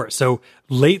before. So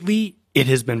lately, it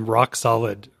has been rock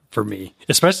solid for me,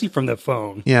 especially from the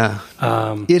phone. Yeah,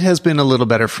 it has been a little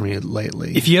better for me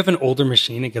lately. If you have an older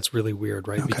machine, it gets really weird,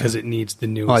 right? Okay. Because it needs the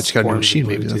newest. Oh, I just got a new machine.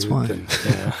 Maybe that's why.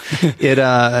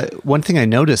 One thing I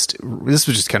noticed, this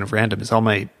was just kind of random, is all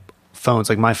my phones,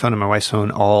 like my phone and my wife's phone,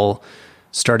 all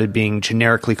started being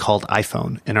generically called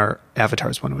iPhone, and our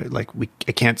avatars went away. Like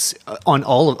I can't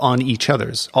on each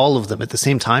other's. All of them at the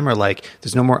same time are like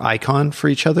there's no more icon for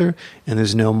each other, and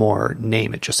there's no more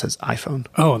name. It just says iPhone.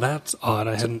 Oh, that's odd.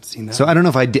 I hadn't seen that. So I don't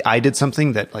know if I did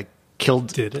something that like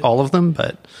killed all of them,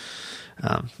 but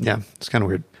yeah, it's kind of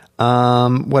weird.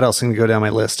 What else? I'm going to go down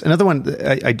my list. Another one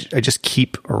I just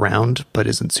keep around, but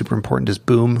isn't super important, is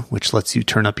Boom, which lets you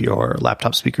turn up your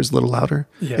laptop speakers a little louder.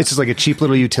 Yeah. It's just like a cheap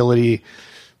little utility.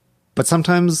 but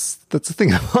sometimes that's the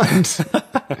thing I want.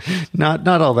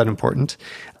 Not all that important.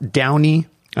 Downy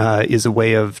is a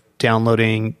way of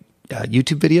downloading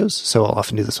YouTube videos. So I'll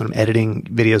often do this when I'm editing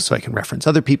videos so I can reference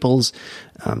other people's.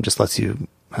 Just lets you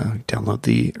download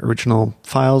the original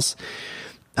files.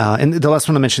 And the last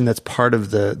one I mentioned that's part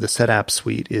of the Set App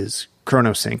suite is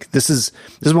ChronoSync. This is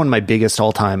one of my biggest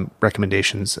all-time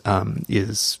recommendations,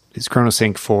 is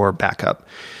ChronoSync for backup.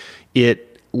 It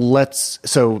lets,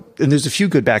 and there's a few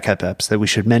good backup apps that we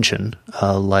should mention,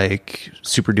 like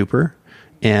SuperDuper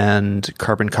and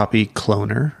Carbon Copy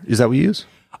Cloner. Is that what you use?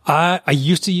 I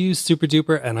used to use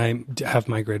SuperDuper, and I have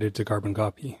migrated to Carbon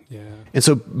Copy. Yeah. And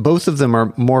so both of them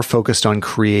are more focused on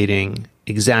creating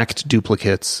exact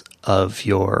duplicates of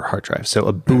your hard drive. So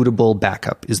a bootable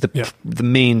backup is the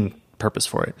main purpose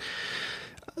for it.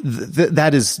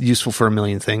 That is useful for a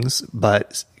million things,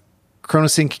 but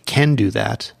ChronoSync can do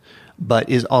that, but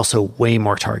is also way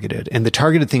more targeted. And the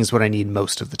targeted thing is what I need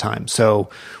most of the time. So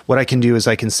what I can do is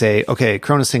I can say, okay,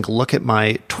 ChronoSync, look at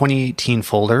my 2018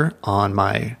 folder on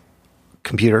my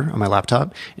computer, on my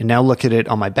laptop, and now look at it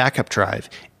on my backup drive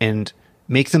and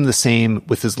make them the same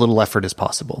with as little effort as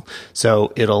possible.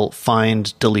 So it'll find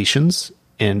deletions,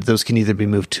 and those can either be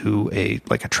moved to a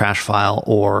trash file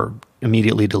or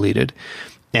immediately deleted.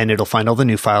 And it'll find all the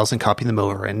new files and copy them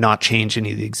over and not change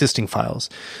any of the existing files.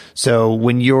 So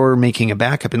when you're making a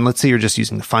backup, and let's say you're just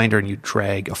using the Finder and you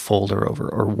drag a folder over,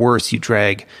 or worse, you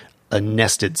drag a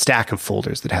nested stack of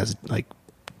folders that has like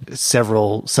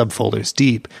several subfolders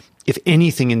deep, if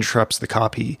anything interrupts the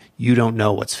copy, you don't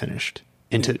know what's finished.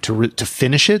 And to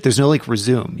finish it, there's no like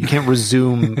resume. You can't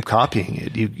resume copying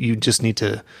it. You just need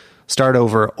to start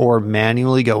over or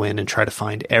manually go in and try to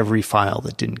find every file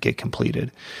that didn't get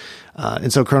completed.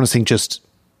 And so ChronoSync just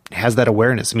has that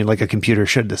awareness. I mean, like a computer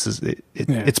should.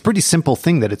 It's a pretty simple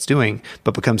thing that it's doing,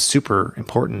 but becomes super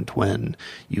important when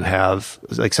you have,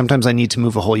 like, sometimes I need to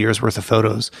move a whole year's worth of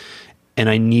photos and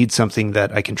I need something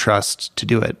that I can trust to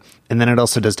do it. And then it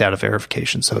also does data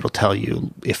verification. So it'll tell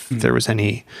you if there was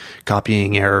any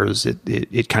copying errors.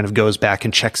 It kind of goes back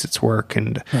and checks its work.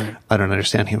 And I don't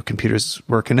understand how computers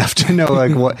work enough to know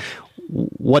like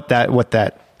what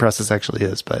that process actually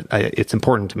is, but it's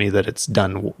important to me that it's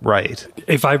done right.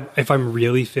 If I'm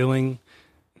really feeling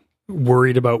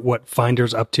worried about what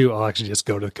Finder's up to, I'll actually just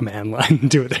go to the command line and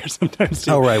do it there sometimes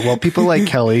too. Oh, right. Well, people like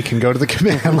Kelly can go to the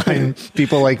command line.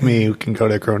 People like me can go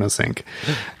to ChronoSync.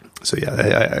 So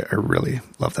yeah, I really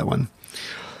love that one.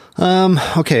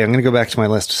 Okay, I'm going to go back to my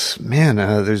list. Man,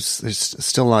 there's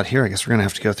still a lot here. I guess we're going to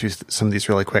have to go through some of these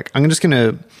really quick. I'm just going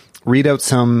to read out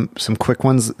some quick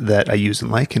ones that I use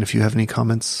and like, and if you have any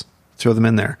comments, throw them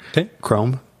in there. Okay.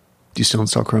 Chrome. Do you still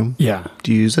install Chrome? Yeah.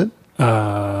 Do you use it?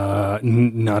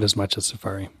 Not as much as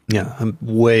Safari. Yeah, I'm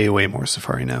way more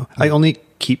Safari now. I only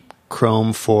keep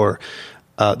Chrome for,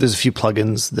 there's a few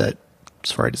plugins that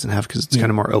Safari doesn't have because it's kind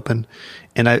of more open.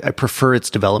 And I prefer its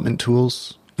development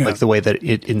tools. Yeah. Like the way that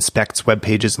it inspects web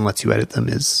pages and lets you edit them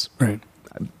is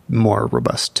more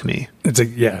robust to me.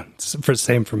 It's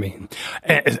same for me.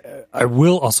 I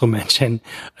will also mention,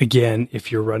 again,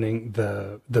 if you're running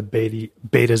the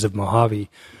betas of Mojave,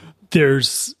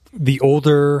 there's the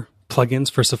older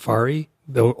plugins for Safari,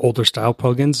 the older style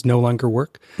plugins no longer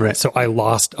work. Right. So I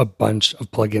lost a bunch of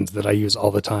plugins that I use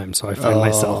all the time. So I find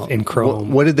myself in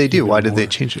Chrome. What did they do? Why did they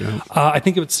change it? I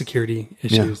think it was security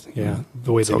issues. Yeah.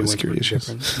 The way they do security issues.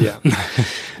 Different. Yeah.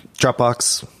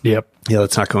 Dropbox. Yep. Yeah,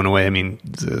 that's not going away. I mean,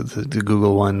 the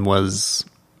Google one was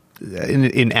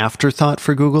in afterthought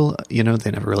for Google. You know,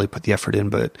 they never really put the effort in,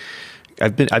 but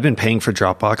I've been paying for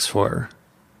Dropbox for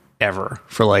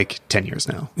like 10 years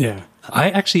now. Yeah.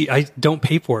 I don't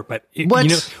pay for it, but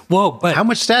what? But how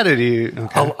much data do you?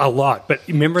 Okay. A lot. But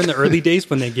remember in the early days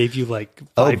when they gave you like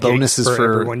 5 bonuses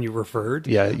for everyone you referred?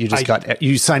 Yeah, you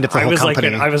signed up the whole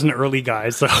company. I was an early guy,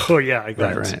 so I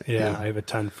got right. Yeah, I have a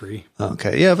ton free.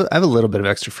 Okay, yeah, I have a little bit of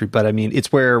extra free, but I mean,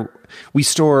 it's where we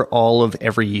store all of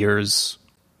every year's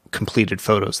completed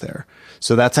photos there.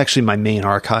 So that's actually my main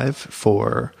archive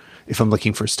for. If I'm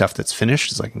looking for stuff that's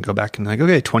finished, is I can go back and like,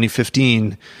 okay,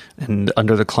 2015, and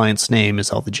under the client's name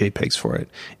is all the JPEGs for it.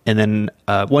 And then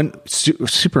one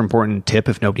super important tip,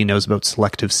 if nobody knows about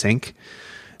selective sync,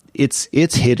 it's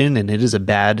hidden and it is a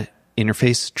bad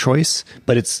interface choice,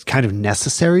 but it's kind of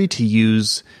necessary to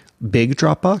use big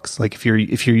Dropbox. Like if you're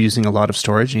using a lot of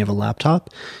storage and you have a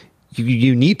laptop,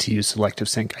 you need to use selective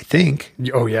sync, I think.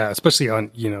 Oh yeah, especially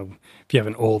on if you have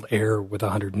an old Air with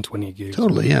 120 gigs.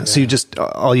 Totally, yeah. So you just,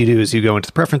 all you do is you go into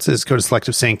the preferences, go to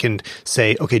selective sync and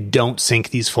say, okay, don't sync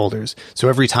these folders. So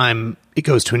every time it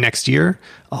goes to a next year,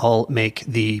 I'll make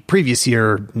the previous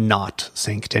year not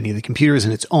synced to any of the computers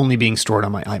and it's only being stored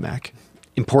on my iMac.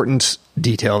 important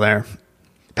detail there.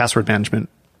 Password management.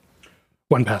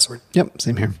 1Password. Yep,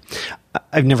 same here.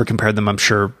 I've never compared them. I'm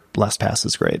sure LastPass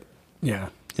is great. Yeah.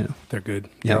 You know, they're good.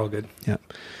 They're all good. Yeah.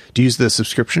 Do you use the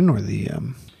subscription or the...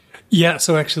 Yeah,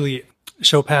 so actually,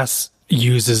 ShowPass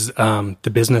uses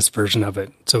the business version of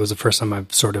it. So it was the first time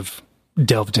I've sort of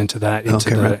delved into that,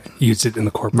 used it in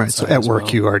the corporate Right, so at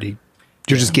work you're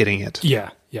just getting it.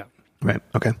 Yeah. Right,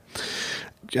 okay.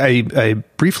 I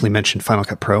briefly mentioned Final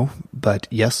Cut Pro, but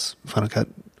yes, Final Cut,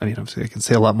 I mean, obviously I can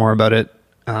say a lot more about it,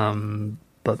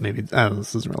 but maybe, I don't know,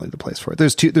 this isn't really the place for it.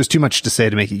 There's too much to say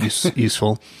to make it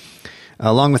useful.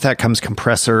 Along with that comes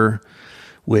Compressor,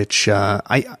 which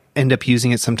I end up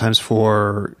using it sometimes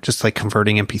for just like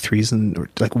converting MP3s and or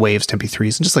like waves to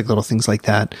MP3s and just like little things like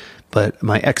that. But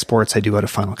my exports I do out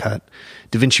of Final Cut.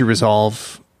 DaVinci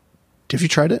Resolve, have you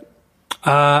tried it?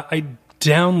 I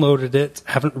downloaded it.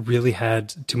 Haven't really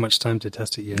had too much time to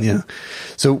test it yet. Yeah.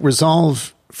 So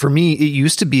Resolve, for me, it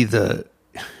used to be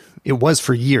it was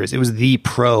for years. It was the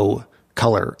pro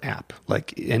color app.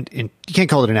 Like, and you can't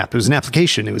call it an app. It was an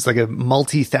application. It was like a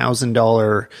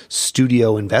multi-$1,000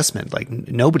 studio investment. Like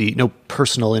no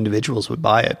personal individuals would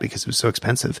buy it because it was so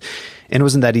expensive and it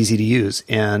wasn't that easy to use.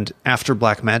 And after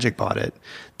Blackmagic bought it,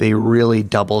 they really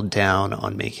doubled down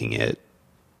on making it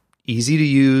easy to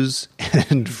use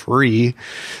and free.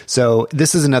 So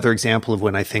this is another example of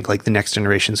when I think like the next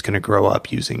generation is going to grow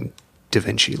up using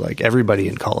DaVinci, like everybody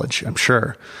in college, I'm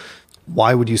sure.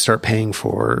 Why would you start paying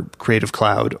for Creative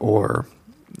Cloud, or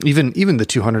even the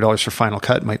 $200 for Final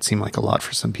Cut might seem like a lot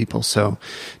for some people. So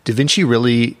DaVinci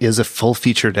really is a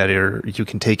full-featured editor. You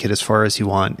can take it as far as you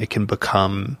want. It can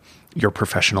become your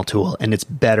professional tool, and it's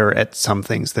better at some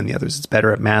things than the others. It's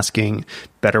better at masking,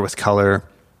 better with color.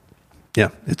 Yeah,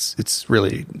 it's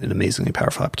really an amazingly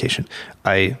powerful application.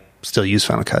 I still use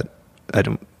Final Cut. I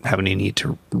don't have any need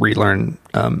to relearn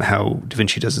how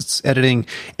DaVinci does its editing.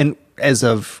 And as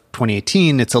of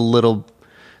 2018, it's a little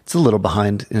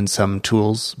behind in some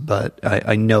tools, but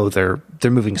I know they're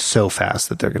moving so fast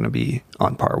that they're going to be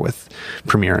on par with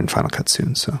Premiere and Final Cut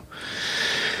soon. So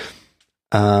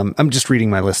I'm just reading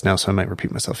my list now, so I might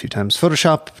repeat myself a few times.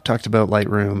 Photoshop, talked about.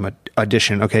 Lightroom,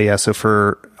 Audition. Okay, yeah. So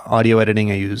for audio editing,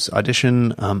 I use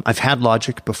Audition. I've had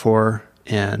Logic before,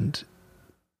 and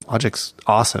Logic's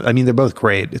awesome. I mean, they're both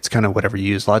great. It's kind of whatever you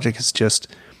use. Logic is just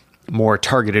more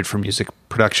targeted for music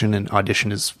production, and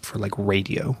Audition is for like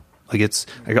radio. Like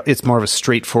it's more of a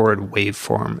straightforward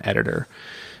waveform editor,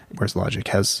 whereas Logic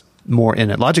has more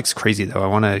in it. Logic's crazy though. I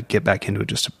want to get back into it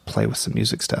just to play with some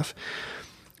music stuff.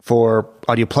 For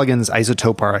audio plugins,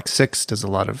 Isotope RX6 does a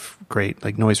lot of great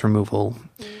like noise removal.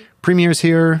 Premiere's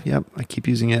here. Yep, I keep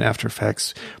using it. After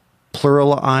Effects.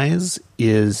 Pluralize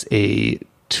is a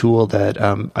tool that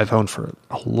I've owned for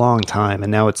a long time,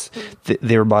 and now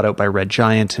they were bought out by Red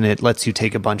Giant, and it lets you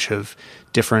take a bunch of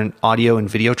different audio and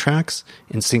video tracks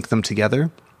and sync them together.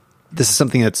 This is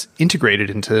something that's integrated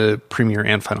into Premiere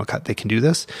and Final Cut. They can do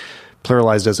this.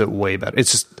 Pluralize does it way better.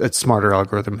 It's just a smarter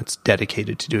algorithm. It's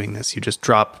dedicated to doing this. You just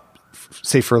drop,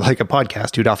 say for like a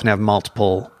podcast, you'd often have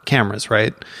multiple cameras,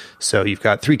 right? So you've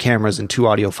got 3 cameras and 2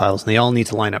 audio files, and they all need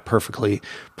to line up perfectly.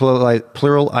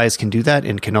 Pluralize can do that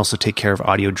and can also take care of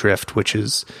audio drift,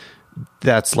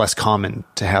 that's less common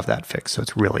to have that fixed. So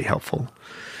it's really helpful.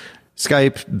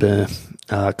 Skype, the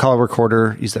call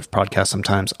recorder, use that for podcasts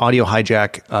sometimes. Audio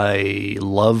Hijack, I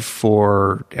love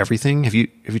for everything. Have you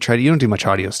tried it? You don't do much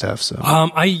audio stuff, so.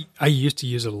 I used to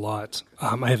use it a lot.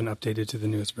 I haven't updated to the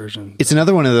newest version. It's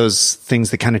another one of those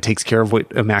things that kind of takes care of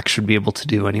what a Mac should be able to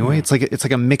do anyway. It's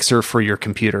like a mixer for your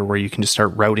computer where you can just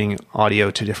start routing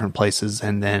audio to different places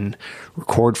and then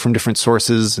record from different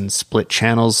sources and split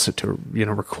channels to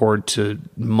record to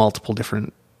multiple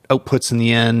different outputs in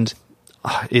the end.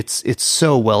 It's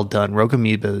so well done. Rogue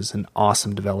Amoeba is an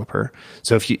awesome developer.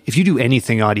 So if you do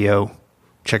anything audio,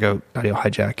 check out Audio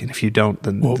Hijack. And if you don't,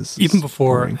 then even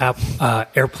before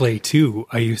AirPlay 2,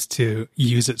 I used to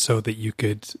use it so that you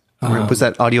could. Was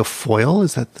that Audio Foil?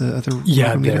 Is that the other?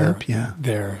 App?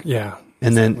 Yeah.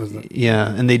 And then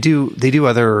and they do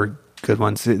other good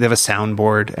ones. They have a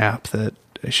soundboard app that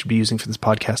I should be using for this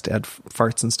podcast to add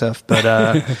farts and stuff, but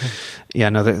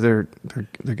they're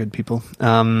good people.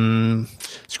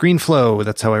 ScreenFlow,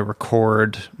 that's how I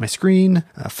record my screen.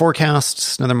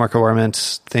 Forecast, another Marco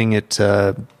Arment thing. It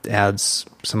adds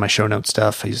some of my show note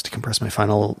stuff. I use it to compress my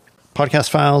final podcast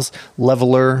files.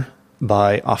 Leveler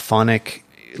by Auphonic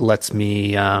lets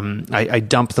me. I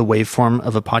dump the waveform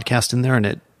of a podcast in there, and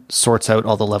it sorts out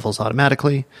all the levels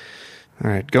automatically. All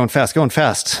right, going fast.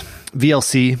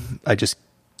 VLC, I just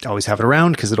always have it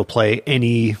around because it'll play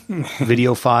any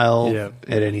video file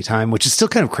at any time, which is still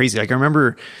kind of crazy. Like I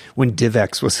remember when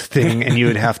DivX was a thing and you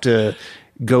would have to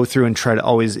go through and try to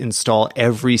always install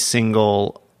every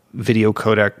single video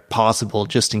codec possible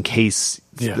just in case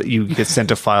you get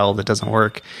sent a file that doesn't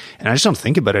work. And I just don't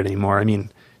think about it anymore. I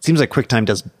mean, it seems like QuickTime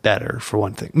does better for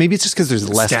one thing. Maybe it's just because there's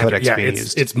less codecs being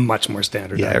used. It's much more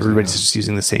standard. Yeah, everybody's just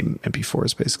using the same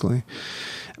MP4s basically.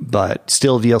 But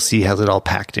still, VLC has it all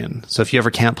packed in. So if you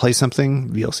ever can't play something,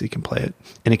 VLC can play it.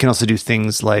 And it can also do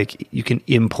things like you can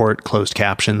import closed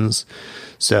captions.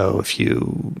 So if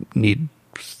you need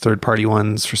third-party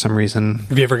ones for some reason.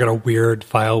 Have you ever got a weird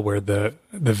file where the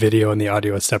video and the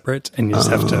audio is separate and you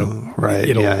just have to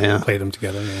play them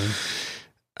together?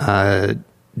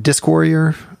 Disk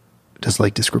Warrior does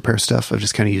like disk repair stuff. I've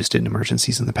just kind of used it in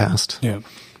emergencies in the past. Yeah.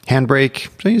 Handbrake.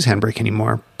 I don't use Handbrake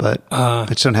anymore, but I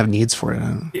just don't have needs for it.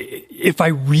 If I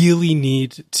really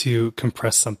need to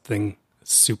compress something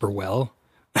super well,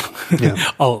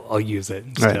 I'll use it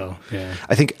still. Right. Yeah.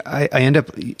 I think I end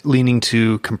up leaning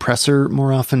to compressor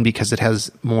more often because it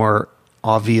has more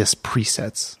obvious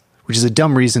presets, which is a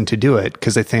dumb reason to do it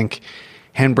because I think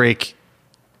Handbrake,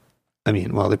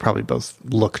 they probably both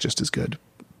look just as good.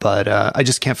 But I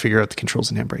just can't figure out the controls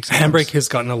in Handbrake. Handbrake has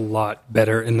gotten a lot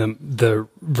better in the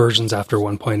versions after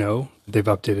 1.0. They've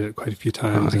updated it quite a few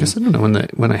times. I guess I don't know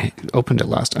when I opened it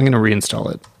last. I'm going to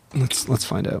reinstall it. Let's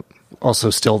find out.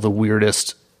 Also, still the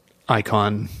weirdest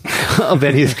icon of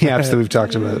any of the apps that we've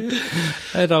talked about.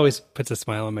 It always puts a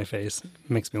smile on my face. It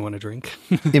makes me want to drink.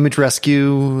 Image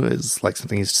Rescue is like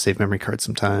something I used to save memory cards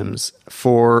sometimes.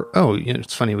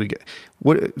 It's funny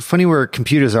funny where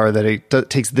computers are that it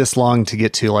takes this long to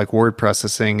get to like word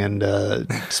processing and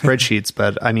spreadsheets.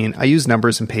 But I use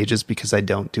numbers and pages because I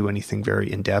don't do anything very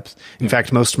in depth. In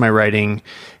fact, most of my writing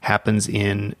happens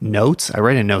in notes. I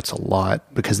write in notes a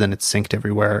lot because then it's synced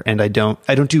everywhere, and I don't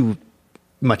do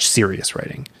much serious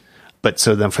writing, but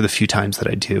so then for the few times that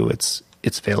I do, it's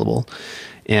available.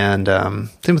 And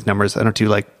same with numbers. I don't do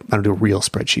real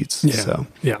spreadsheets.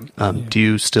 Do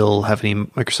you still have any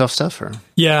Microsoft stuff? Or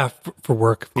for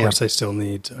work, of course, I still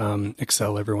need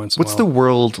Excel every once in a while. What's the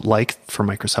world like for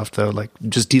Microsoft though? Like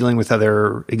just dealing with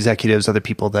other executives, other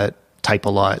people that type a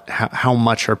lot. How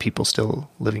much are people still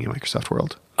living in Microsoft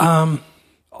world?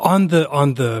 On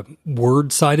the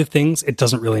Word side of things, it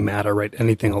doesn't really matter, right?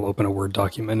 Anything will open a Word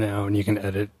document now and you can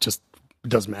edit, just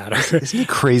doesn't matter. Isn't it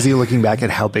crazy looking back at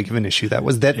how big of an issue that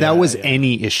was? That was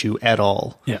any issue at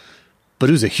all. Yeah. But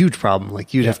it was a huge problem.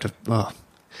 Like you'd have to,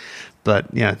 but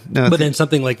yeah. No, but then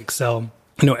something like Excel,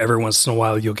 every once in a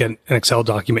while you'll get an Excel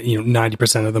document,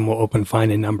 90% of them will open fine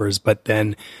in numbers, but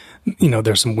then,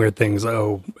 there's some weird things.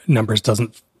 Numbers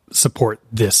doesn't support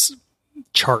this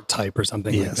chart type or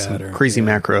something like that. Or crazy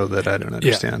macro that I don't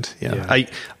understand. Yeah.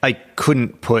 I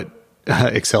couldn't put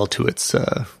Excel to its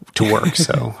to work,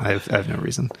 so I have no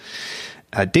reason.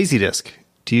 Daisy Disk.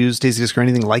 Do you use Daisy Disk or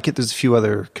anything like it? There's a few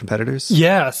other competitors.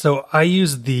 Yeah, so I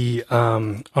use the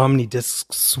Omni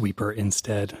Disk Sweeper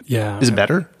instead. Yeah. Is it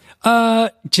better? Do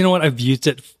you know what? I've used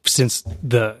it since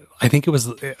I think it was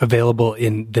available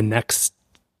in the next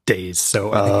days.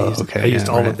 So I used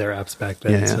all of their apps back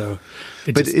then. Yeah. So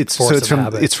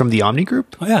it's from the Omni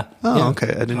group? Oh yeah. Okay.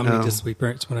 I didn't know. Omni Disk Sweeper,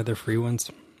 it's one of their free ones.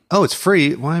 Oh, it's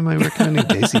free. Why am I recommending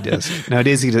Daisy Disk? No,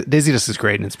 Daisy Disk is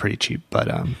great and it's pretty cheap, but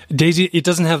Daisy, it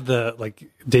doesn't have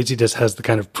Daisy Disk has the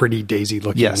kind of pretty daisy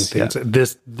looking things. Yeah.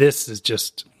 This is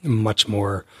just much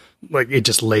more it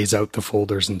just lays out the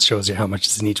folders and shows you how much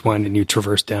is in each one, and you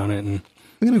traverse down it. And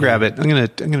I'm gonna grab it. I'm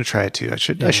gonna try it too. I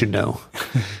should know.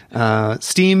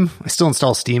 Steam. I still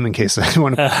install Steam in case I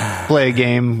want to play a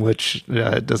game, which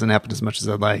doesn't happen as much as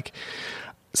I'd like.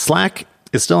 Slack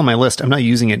is still on my list. I'm not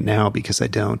using it now because I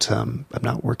don't. I'm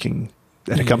not working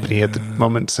at a company at the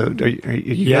moment. So are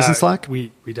you guys in Slack?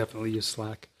 We definitely use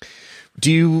Slack.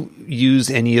 Do you use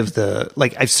any of the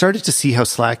I've started to see how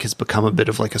Slack has become a bit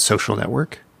of like a social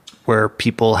network, where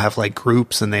people have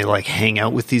groups and they hang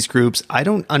out with these groups. I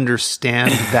don't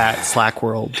understand that Slack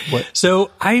world. So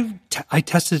I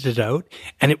tested it out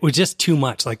and it was just too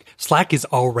much. Slack is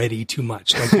already too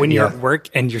much. When you're at work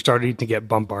and you're starting to get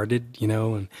bombarded,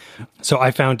 and so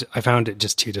I found it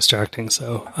just too distracting.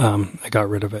 So I got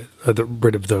rid of it,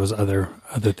 rid of those other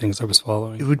things I was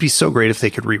following. It would be so great if they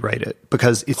could rewrite it,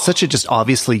 because it's such a just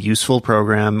obviously useful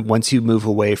program. Once you move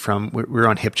away from, we were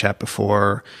on HipChat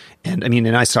before. And in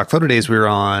iStock Photo Days, we were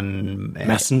on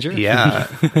Messenger. Yeah.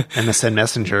 MSN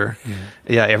Messenger.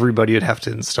 Yeah. Everybody would have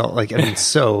to install,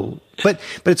 but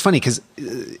it's funny because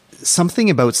something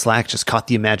about Slack just caught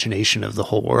the imagination of the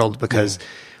whole world, because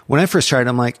when I first tried,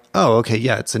 I'm like, oh, okay,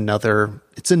 yeah, it's another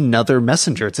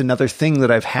messenger. It's another thing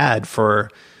that I've had for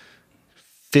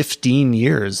 15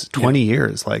 years, 20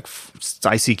 years, like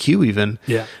ICQ even.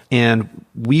 Yeah. And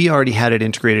we already had it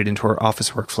integrated into our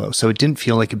Office workflow. So it didn't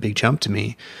feel like a big jump to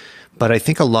me. But I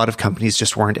think a lot of companies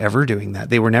just weren't ever doing that.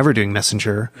 They were never doing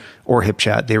Messenger or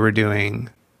HipChat. They were doing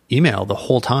email the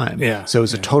whole time. Yeah. So it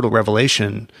was a total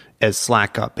revelation as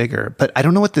Slack got bigger. But I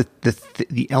don't know what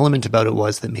the element about it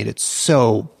was that made it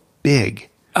so big.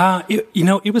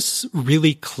 It was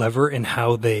really clever in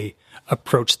how they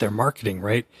approached their marketing,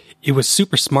 right? It was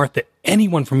super smart that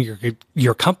anyone from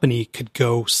your company could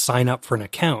go sign up for an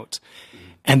account.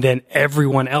 And then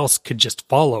everyone else could just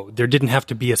follow. There didn't have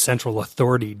to be a central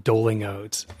authority doling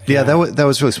out. Yeah, that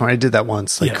was really smart. I did that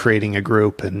once, creating a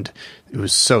group, and it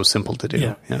was so simple to do.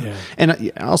 Yeah.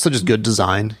 And also just good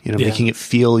design, making it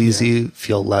feel easy,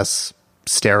 feel less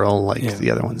sterile like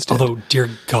the other ones did. Although, dear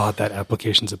God, that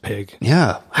application's a pig.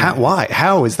 Yeah. Why?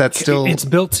 How is that still? It's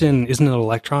built in, isn't it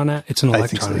Electron? It's an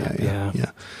Electron. I think so,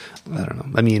 yeah. I don't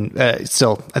know. I mean,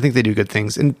 still, I think they do good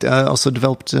things. And also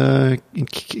developed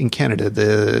in Canada,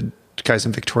 the guys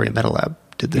in Victoria Metal Lab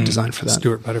did the design for that.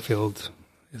 Stuart Butterfield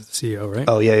is the CEO, right?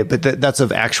 Oh, yeah. But that's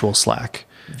of actual Slack.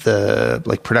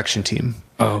 The production team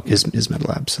is Metal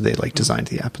Lab. So they designed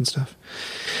the app and stuff.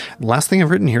 Last thing I've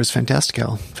written here is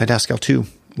Fantastical 2,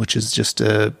 which is just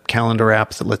a calendar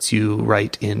app that lets you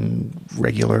write in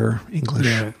regular English.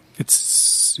 Yeah, it's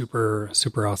super,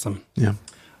 super awesome. Yeah.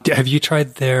 Have you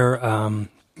tried their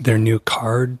new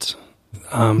cards?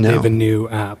 No. They have a new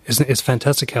app. It's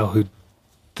Fantastical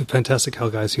the Fantastical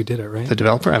guys who did it, right? The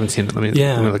developer? I haven't seen it. Let me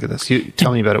look at this. You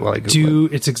tell me about it while I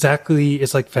Google it.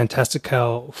 It's like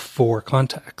Fantastical for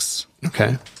contacts.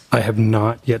 Okay. I have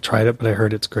not yet tried it, but I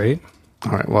heard it's great.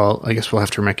 All right. Well, I guess we'll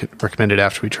have to recommend it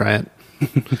after we try it.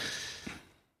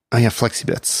 Oh yeah,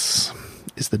 FlexiBits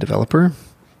is the developer.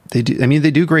 They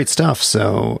do great stuff.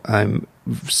 So I'm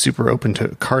super open to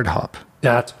Card Hop.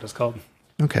 That's what it's called.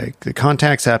 Okay, the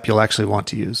contacts app you'll actually want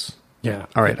to use. Yeah.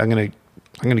 All right, I'm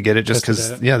gonna get it just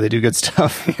because they do good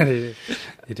stuff. They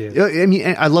do. I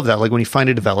mean, I love that. Like when you find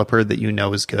a developer that you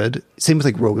know is good. Same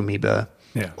with Rogue Amoeba,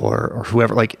 or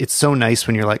whoever. Like it's so nice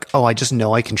when you're like, oh, I just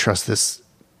know I can trust this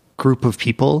group of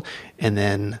people, and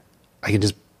then I can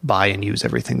just buy and use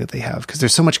everything that they have because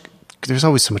there's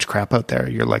always so much crap out there.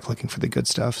 You're looking for the good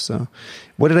stuff. So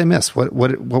what did I miss? What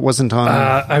wasn't on?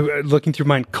 I'm looking through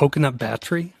mine. Coconut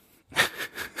Battery.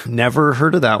 Never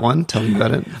heard of that one. Tell me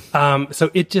about it. So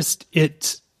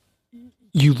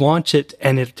you launch it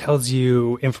and it tells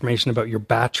you information about your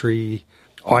battery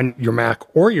on your Mac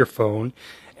or your phone,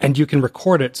 and you can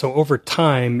record it. So over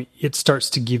time, it starts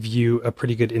to give you a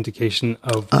pretty good indication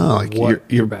of what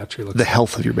your battery looks like. The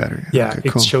health of your battery. Yeah, okay,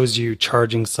 cool. It shows you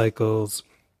charging cycles,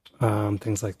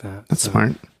 things like that. That's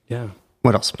smart. Yeah.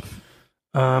 What else?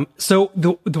 So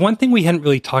the one thing we hadn't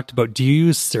really talked about, do you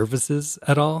use services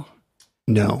at all?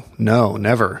 No,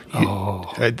 never.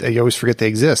 I always forget they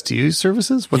exist. Do you use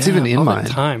services? What's even in mine? All the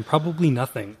time, probably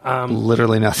nothing.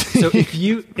 Literally nothing. So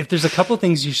if there's a couple of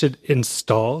things you should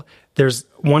install, there's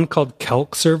one called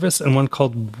Calc Service and one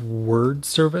called Word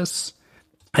Service,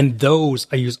 and those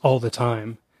I use all the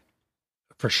time,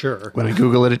 for sure. When I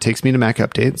Google it, it takes me to Mac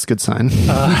Update. It's a good sign.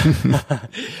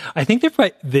 I think they're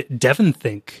probably the Devon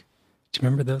Think. Do you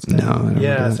remember those guys? No, I don't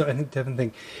remember so I think Devon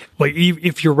Think, like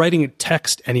if you're writing a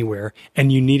text anywhere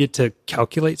and you needed to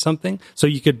calculate something, so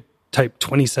you could type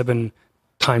 27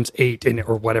 times 8 in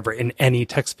or whatever in any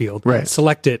text field, right.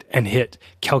 Select it and hit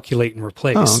calculate and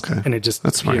replace, and it just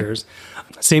appears.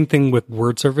 Same thing with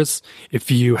word service. If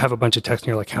you have a bunch of text and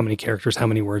you're like, how many characters, how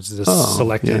many words is this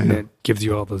selected, and it gives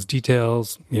you all those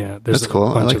details. Yeah, there's that's cool.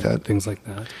 A bunch I like of that. Things like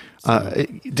that. So.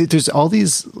 There's all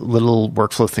these little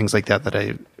workflow things like that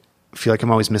I feel like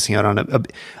I'm always missing out on.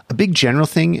 A big general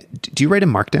thing. Do you write in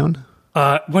Markdown?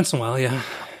 Once in a while, yeah.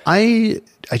 I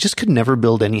just could never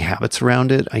build any habits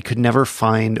around it. I could never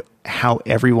find how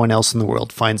everyone else in the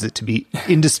world finds it to be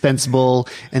indispensable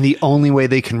and the only way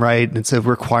they can write. And it's a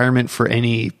requirement for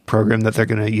any program that they're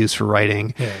going to use for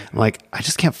writing. Yeah. I'm like, I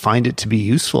just can't find it to be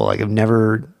useful. Like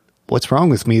what's wrong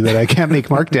with me that I can't make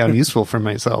Markdown useful for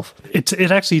myself?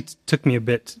 It actually took me a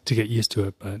bit to get used to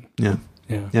it, but yeah.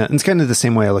 And it's kind of the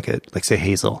same way I look at, like, say,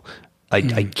 Hazel. I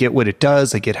get what it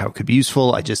does. I get how it could be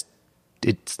useful.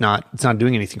 It's not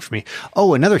doing anything for me.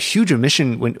 Oh, another huge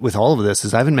omission with all of this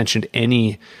is I haven't mentioned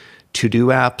any to-do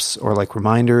apps or like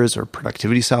reminders or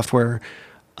productivity software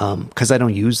because I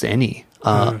don't use any.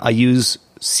 I use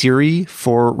Siri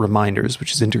for reminders,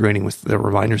 which is integrating with the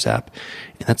Reminders app,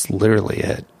 and that's literally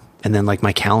it. and then like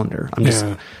my calendar.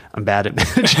 I'm bad at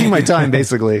managing my time,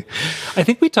 basically. I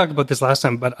think we talked about this last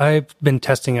time, but I've been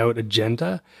testing out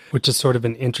Agenda, which is sort of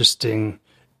an interesting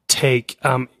take.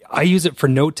 I use it for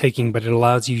note taking, but it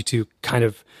allows you to kind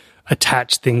of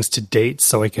attach things to dates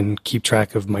so I can keep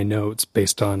track of my notes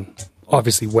based on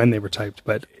obviously when they were typed.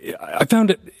 But I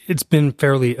found it's been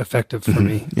fairly effective for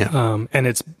me. Yeah. And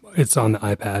it's on the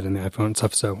iPad and the iPhone and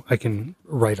stuff, so I can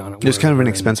write on it. It was kind of an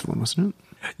expensive one, wasn't it?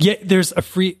 Yeah, there's a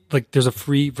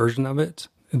free version of it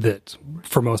that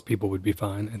for most people would be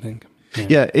fine, I think.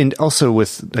 Yeah, and also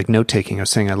with like note taking, I was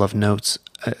saying I love notes.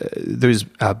 There's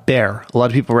Bear. A lot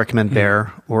of people recommend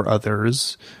Bear or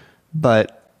others,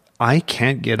 but I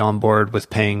can't get on board with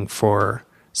paying for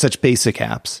such basic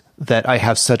apps that I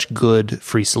have such good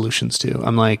free solutions to.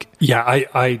 I'm like, yeah,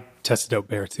 I tested out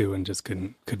Bear too and just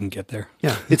couldn't get there.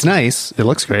 Yeah, it's nice. It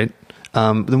looks great.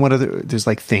 Then what other? There's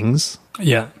like Things.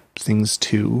 Yeah, Things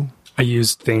too. I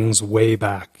used Things way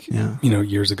back,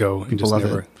 years ago. People love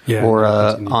it. Yeah, or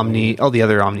Omni, all the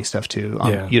other Omni stuff too.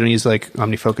 You don't use like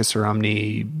OmniFocus or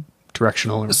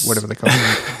Omnidirectional or whatever they call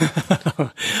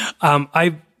it.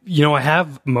 I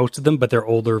have most of them, but they're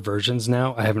older versions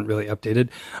now. I haven't really updated.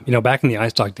 Back in the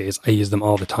iStock days, I used them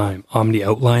all the time. Omni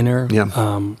Outliner,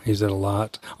 I use it a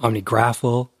lot. Omni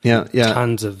Graphel,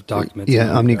 tons of documents.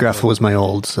 Yeah, Omni Graphel was my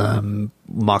old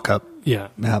mock-up. Yeah.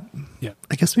 App. Yeah.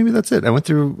 I guess maybe that's it. I went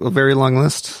through a very long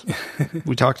list.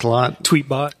 We talked a lot.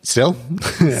 Tweetbot. Still?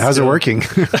 How's it working?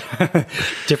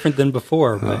 Different than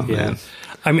before, but Man.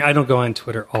 I mean, I don't go on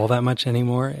Twitter all that much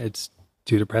anymore. It's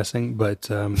too depressing,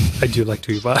 but I do like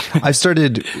Tweetbot. I've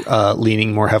started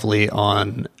leaning more heavily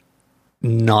on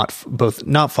not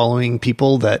following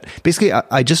people that basically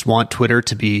I just want Twitter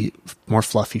to be more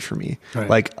fluffy for me. Right.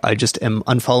 Like I just am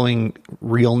unfollowing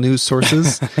real news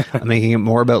sources. I'm making it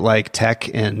more about like tech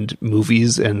and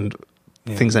movies and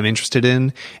things I'm interested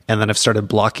in. And then I've started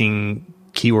blocking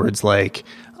keywords like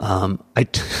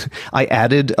I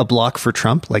added a block for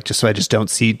Trump, like just so I just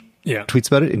don't see tweets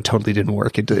about it, and totally didn't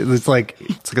work. It's like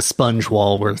a sponge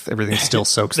wall where everything still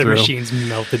soaks the through. The machine's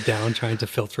melted down trying to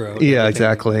filter out. Yeah,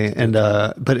 exactly. And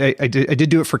but I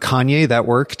did do it for Kanye. That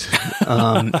worked.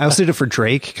 I also did it for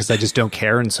Drake because I just don't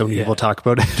care, and so many people talk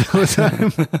about it all the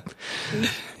time.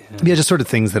 Just sort of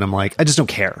things that I'm like, I just don't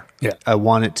care. Yeah, I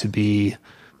want it to be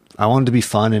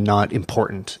fun and not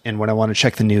important. And when I want to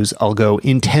check the news, I'll go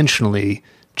intentionally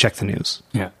check the news.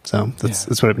 Yeah. So that's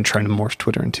what I've been trying to morph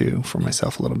Twitter into for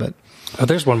myself a little bit. Oh,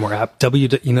 there's one more app. The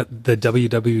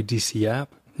WWDC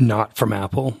app, not from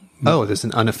Apple. Oh, there's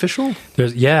an unofficial?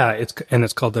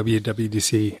 It's called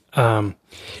WWDC.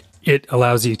 It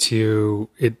allows you to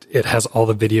it has all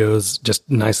the videos just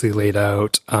nicely laid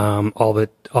out, all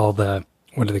the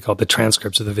what do they call it? The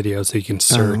transcripts of the videos, so you can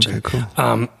search. Oh, okay, cool.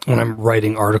 When I'm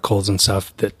writing articles and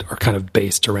stuff that are kind of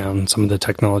based around some of the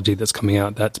technology that's coming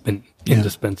out, that's been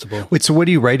indispensable. Wait, so what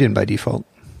do you write in by default?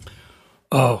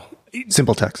 Oh,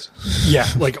 simple text. Yeah,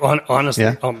 like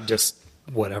honestly, just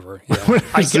whatever. Yeah.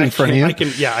 I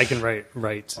can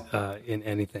write in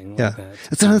anything. Yeah, like that.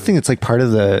 That's another thing that's like part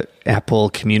of the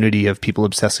Apple community of people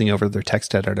obsessing over their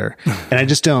text editor, and I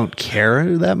just don't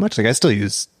care that much. Like I still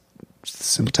use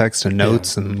simple text and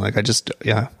notes and like I just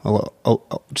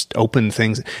I'll just open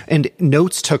things, and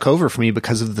notes took over for me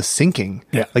because of the syncing.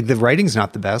 Like the writing's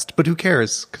not the best, but who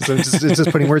cares, because it's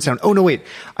just putting words down. Oh no, wait,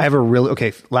 I have a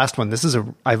really last one.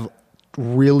 I've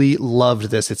really loved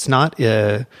this. It's not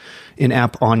an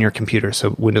app on your computer,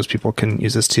 so Windows people can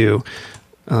use this too.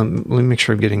 Let me make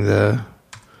sure I'm getting the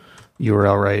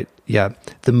URL right.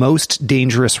 The most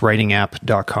dangerous writing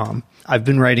app.com. I've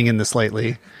been writing in this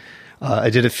lately.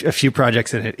 I did a few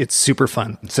projects in it. It's super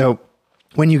fun. So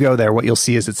when you go there, what you'll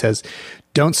see is it says,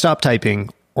 don't stop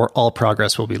typing or all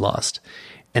progress will be lost.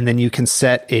 And then you can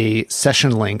set a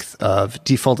session length of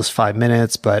default is 5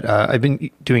 minutes, but I've been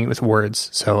doing it with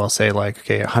words. So I'll say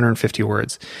 150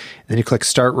 words. And then you click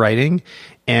start writing,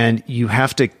 and you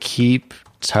have to keep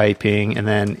typing. And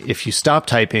then if you stop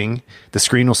typing, the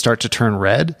screen will start to turn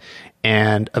red,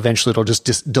 and eventually it'll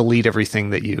just delete everything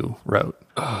that you wrote.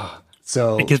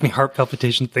 So it gives me heart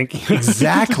palpitation thinking.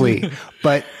 Exactly.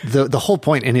 But the whole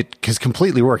point, and it has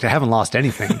completely worked, I haven't lost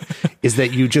anything, is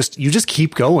that you just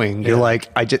keep going. You're like,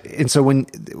 and so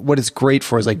what it's great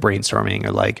for is like brainstorming,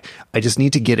 or like, I just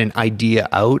need to get an idea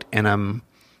out and I'm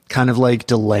kind of like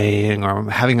delaying, or I'm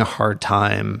having a hard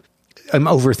time. I'm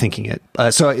overthinking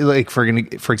it. So like,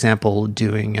 for example,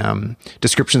 doing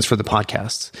descriptions for the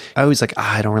podcasts, I always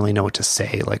I don't really know what to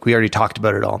say. Like we already talked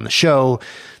about it all in the show.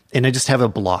 And I just have a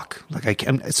block.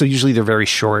 So usually they're very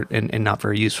short and not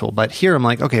very useful. But here I'm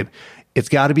like, okay, it's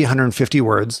got to be 150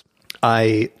 words.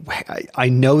 I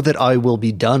know that I will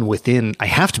be done I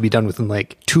have to be done within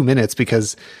like 2 minutes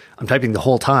because I'm typing the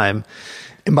whole time.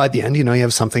 And by the end, you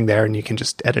have something there and you can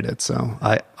just edit it. So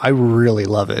I really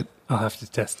love it. I'll have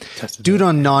to test it. Do it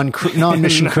on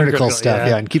non-mission critical stuff.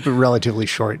 Yeah. And keep it relatively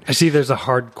short. I see there's a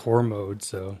hardcore mode.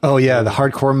 So. Oh yeah. The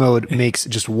hardcore mode makes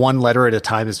just one letter at a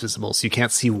time is visible. So you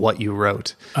can't see what you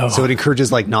wrote. Oh. So it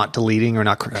encourages like not deleting or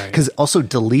not, because also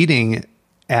deleting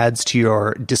adds to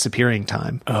your disappearing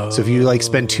time. Oh. So if you like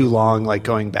spend too long, like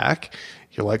going back,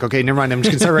 you're like, okay, never mind. I'm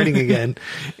just gonna start writing again.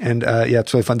 And yeah,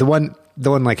 it's really fun. The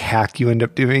one like hack you end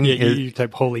up doing is you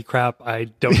type, holy crap, I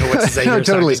don't know what to say. No,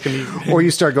 totally. Or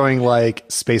you start going like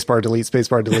spacebar delete,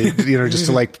 just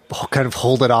to like kind of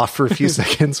hold it off for a few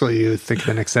seconds while you think of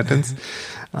the next sentence.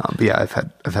 But yeah, I've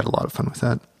had a lot of fun with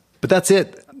that. But that's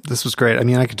it. This was great. I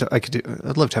mean, I'd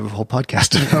love to have a whole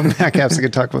podcast on Mac apps. I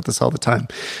could talk about this all the time.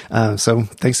 So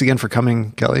thanks again for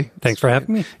coming, Kelly. Thanks for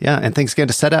having me. Yeah. And thanks again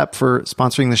to SetApp for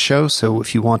sponsoring the show. So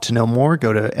if you want to know more,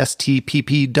 go to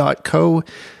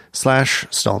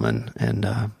stpp.co/Stallman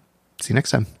and see you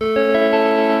next time.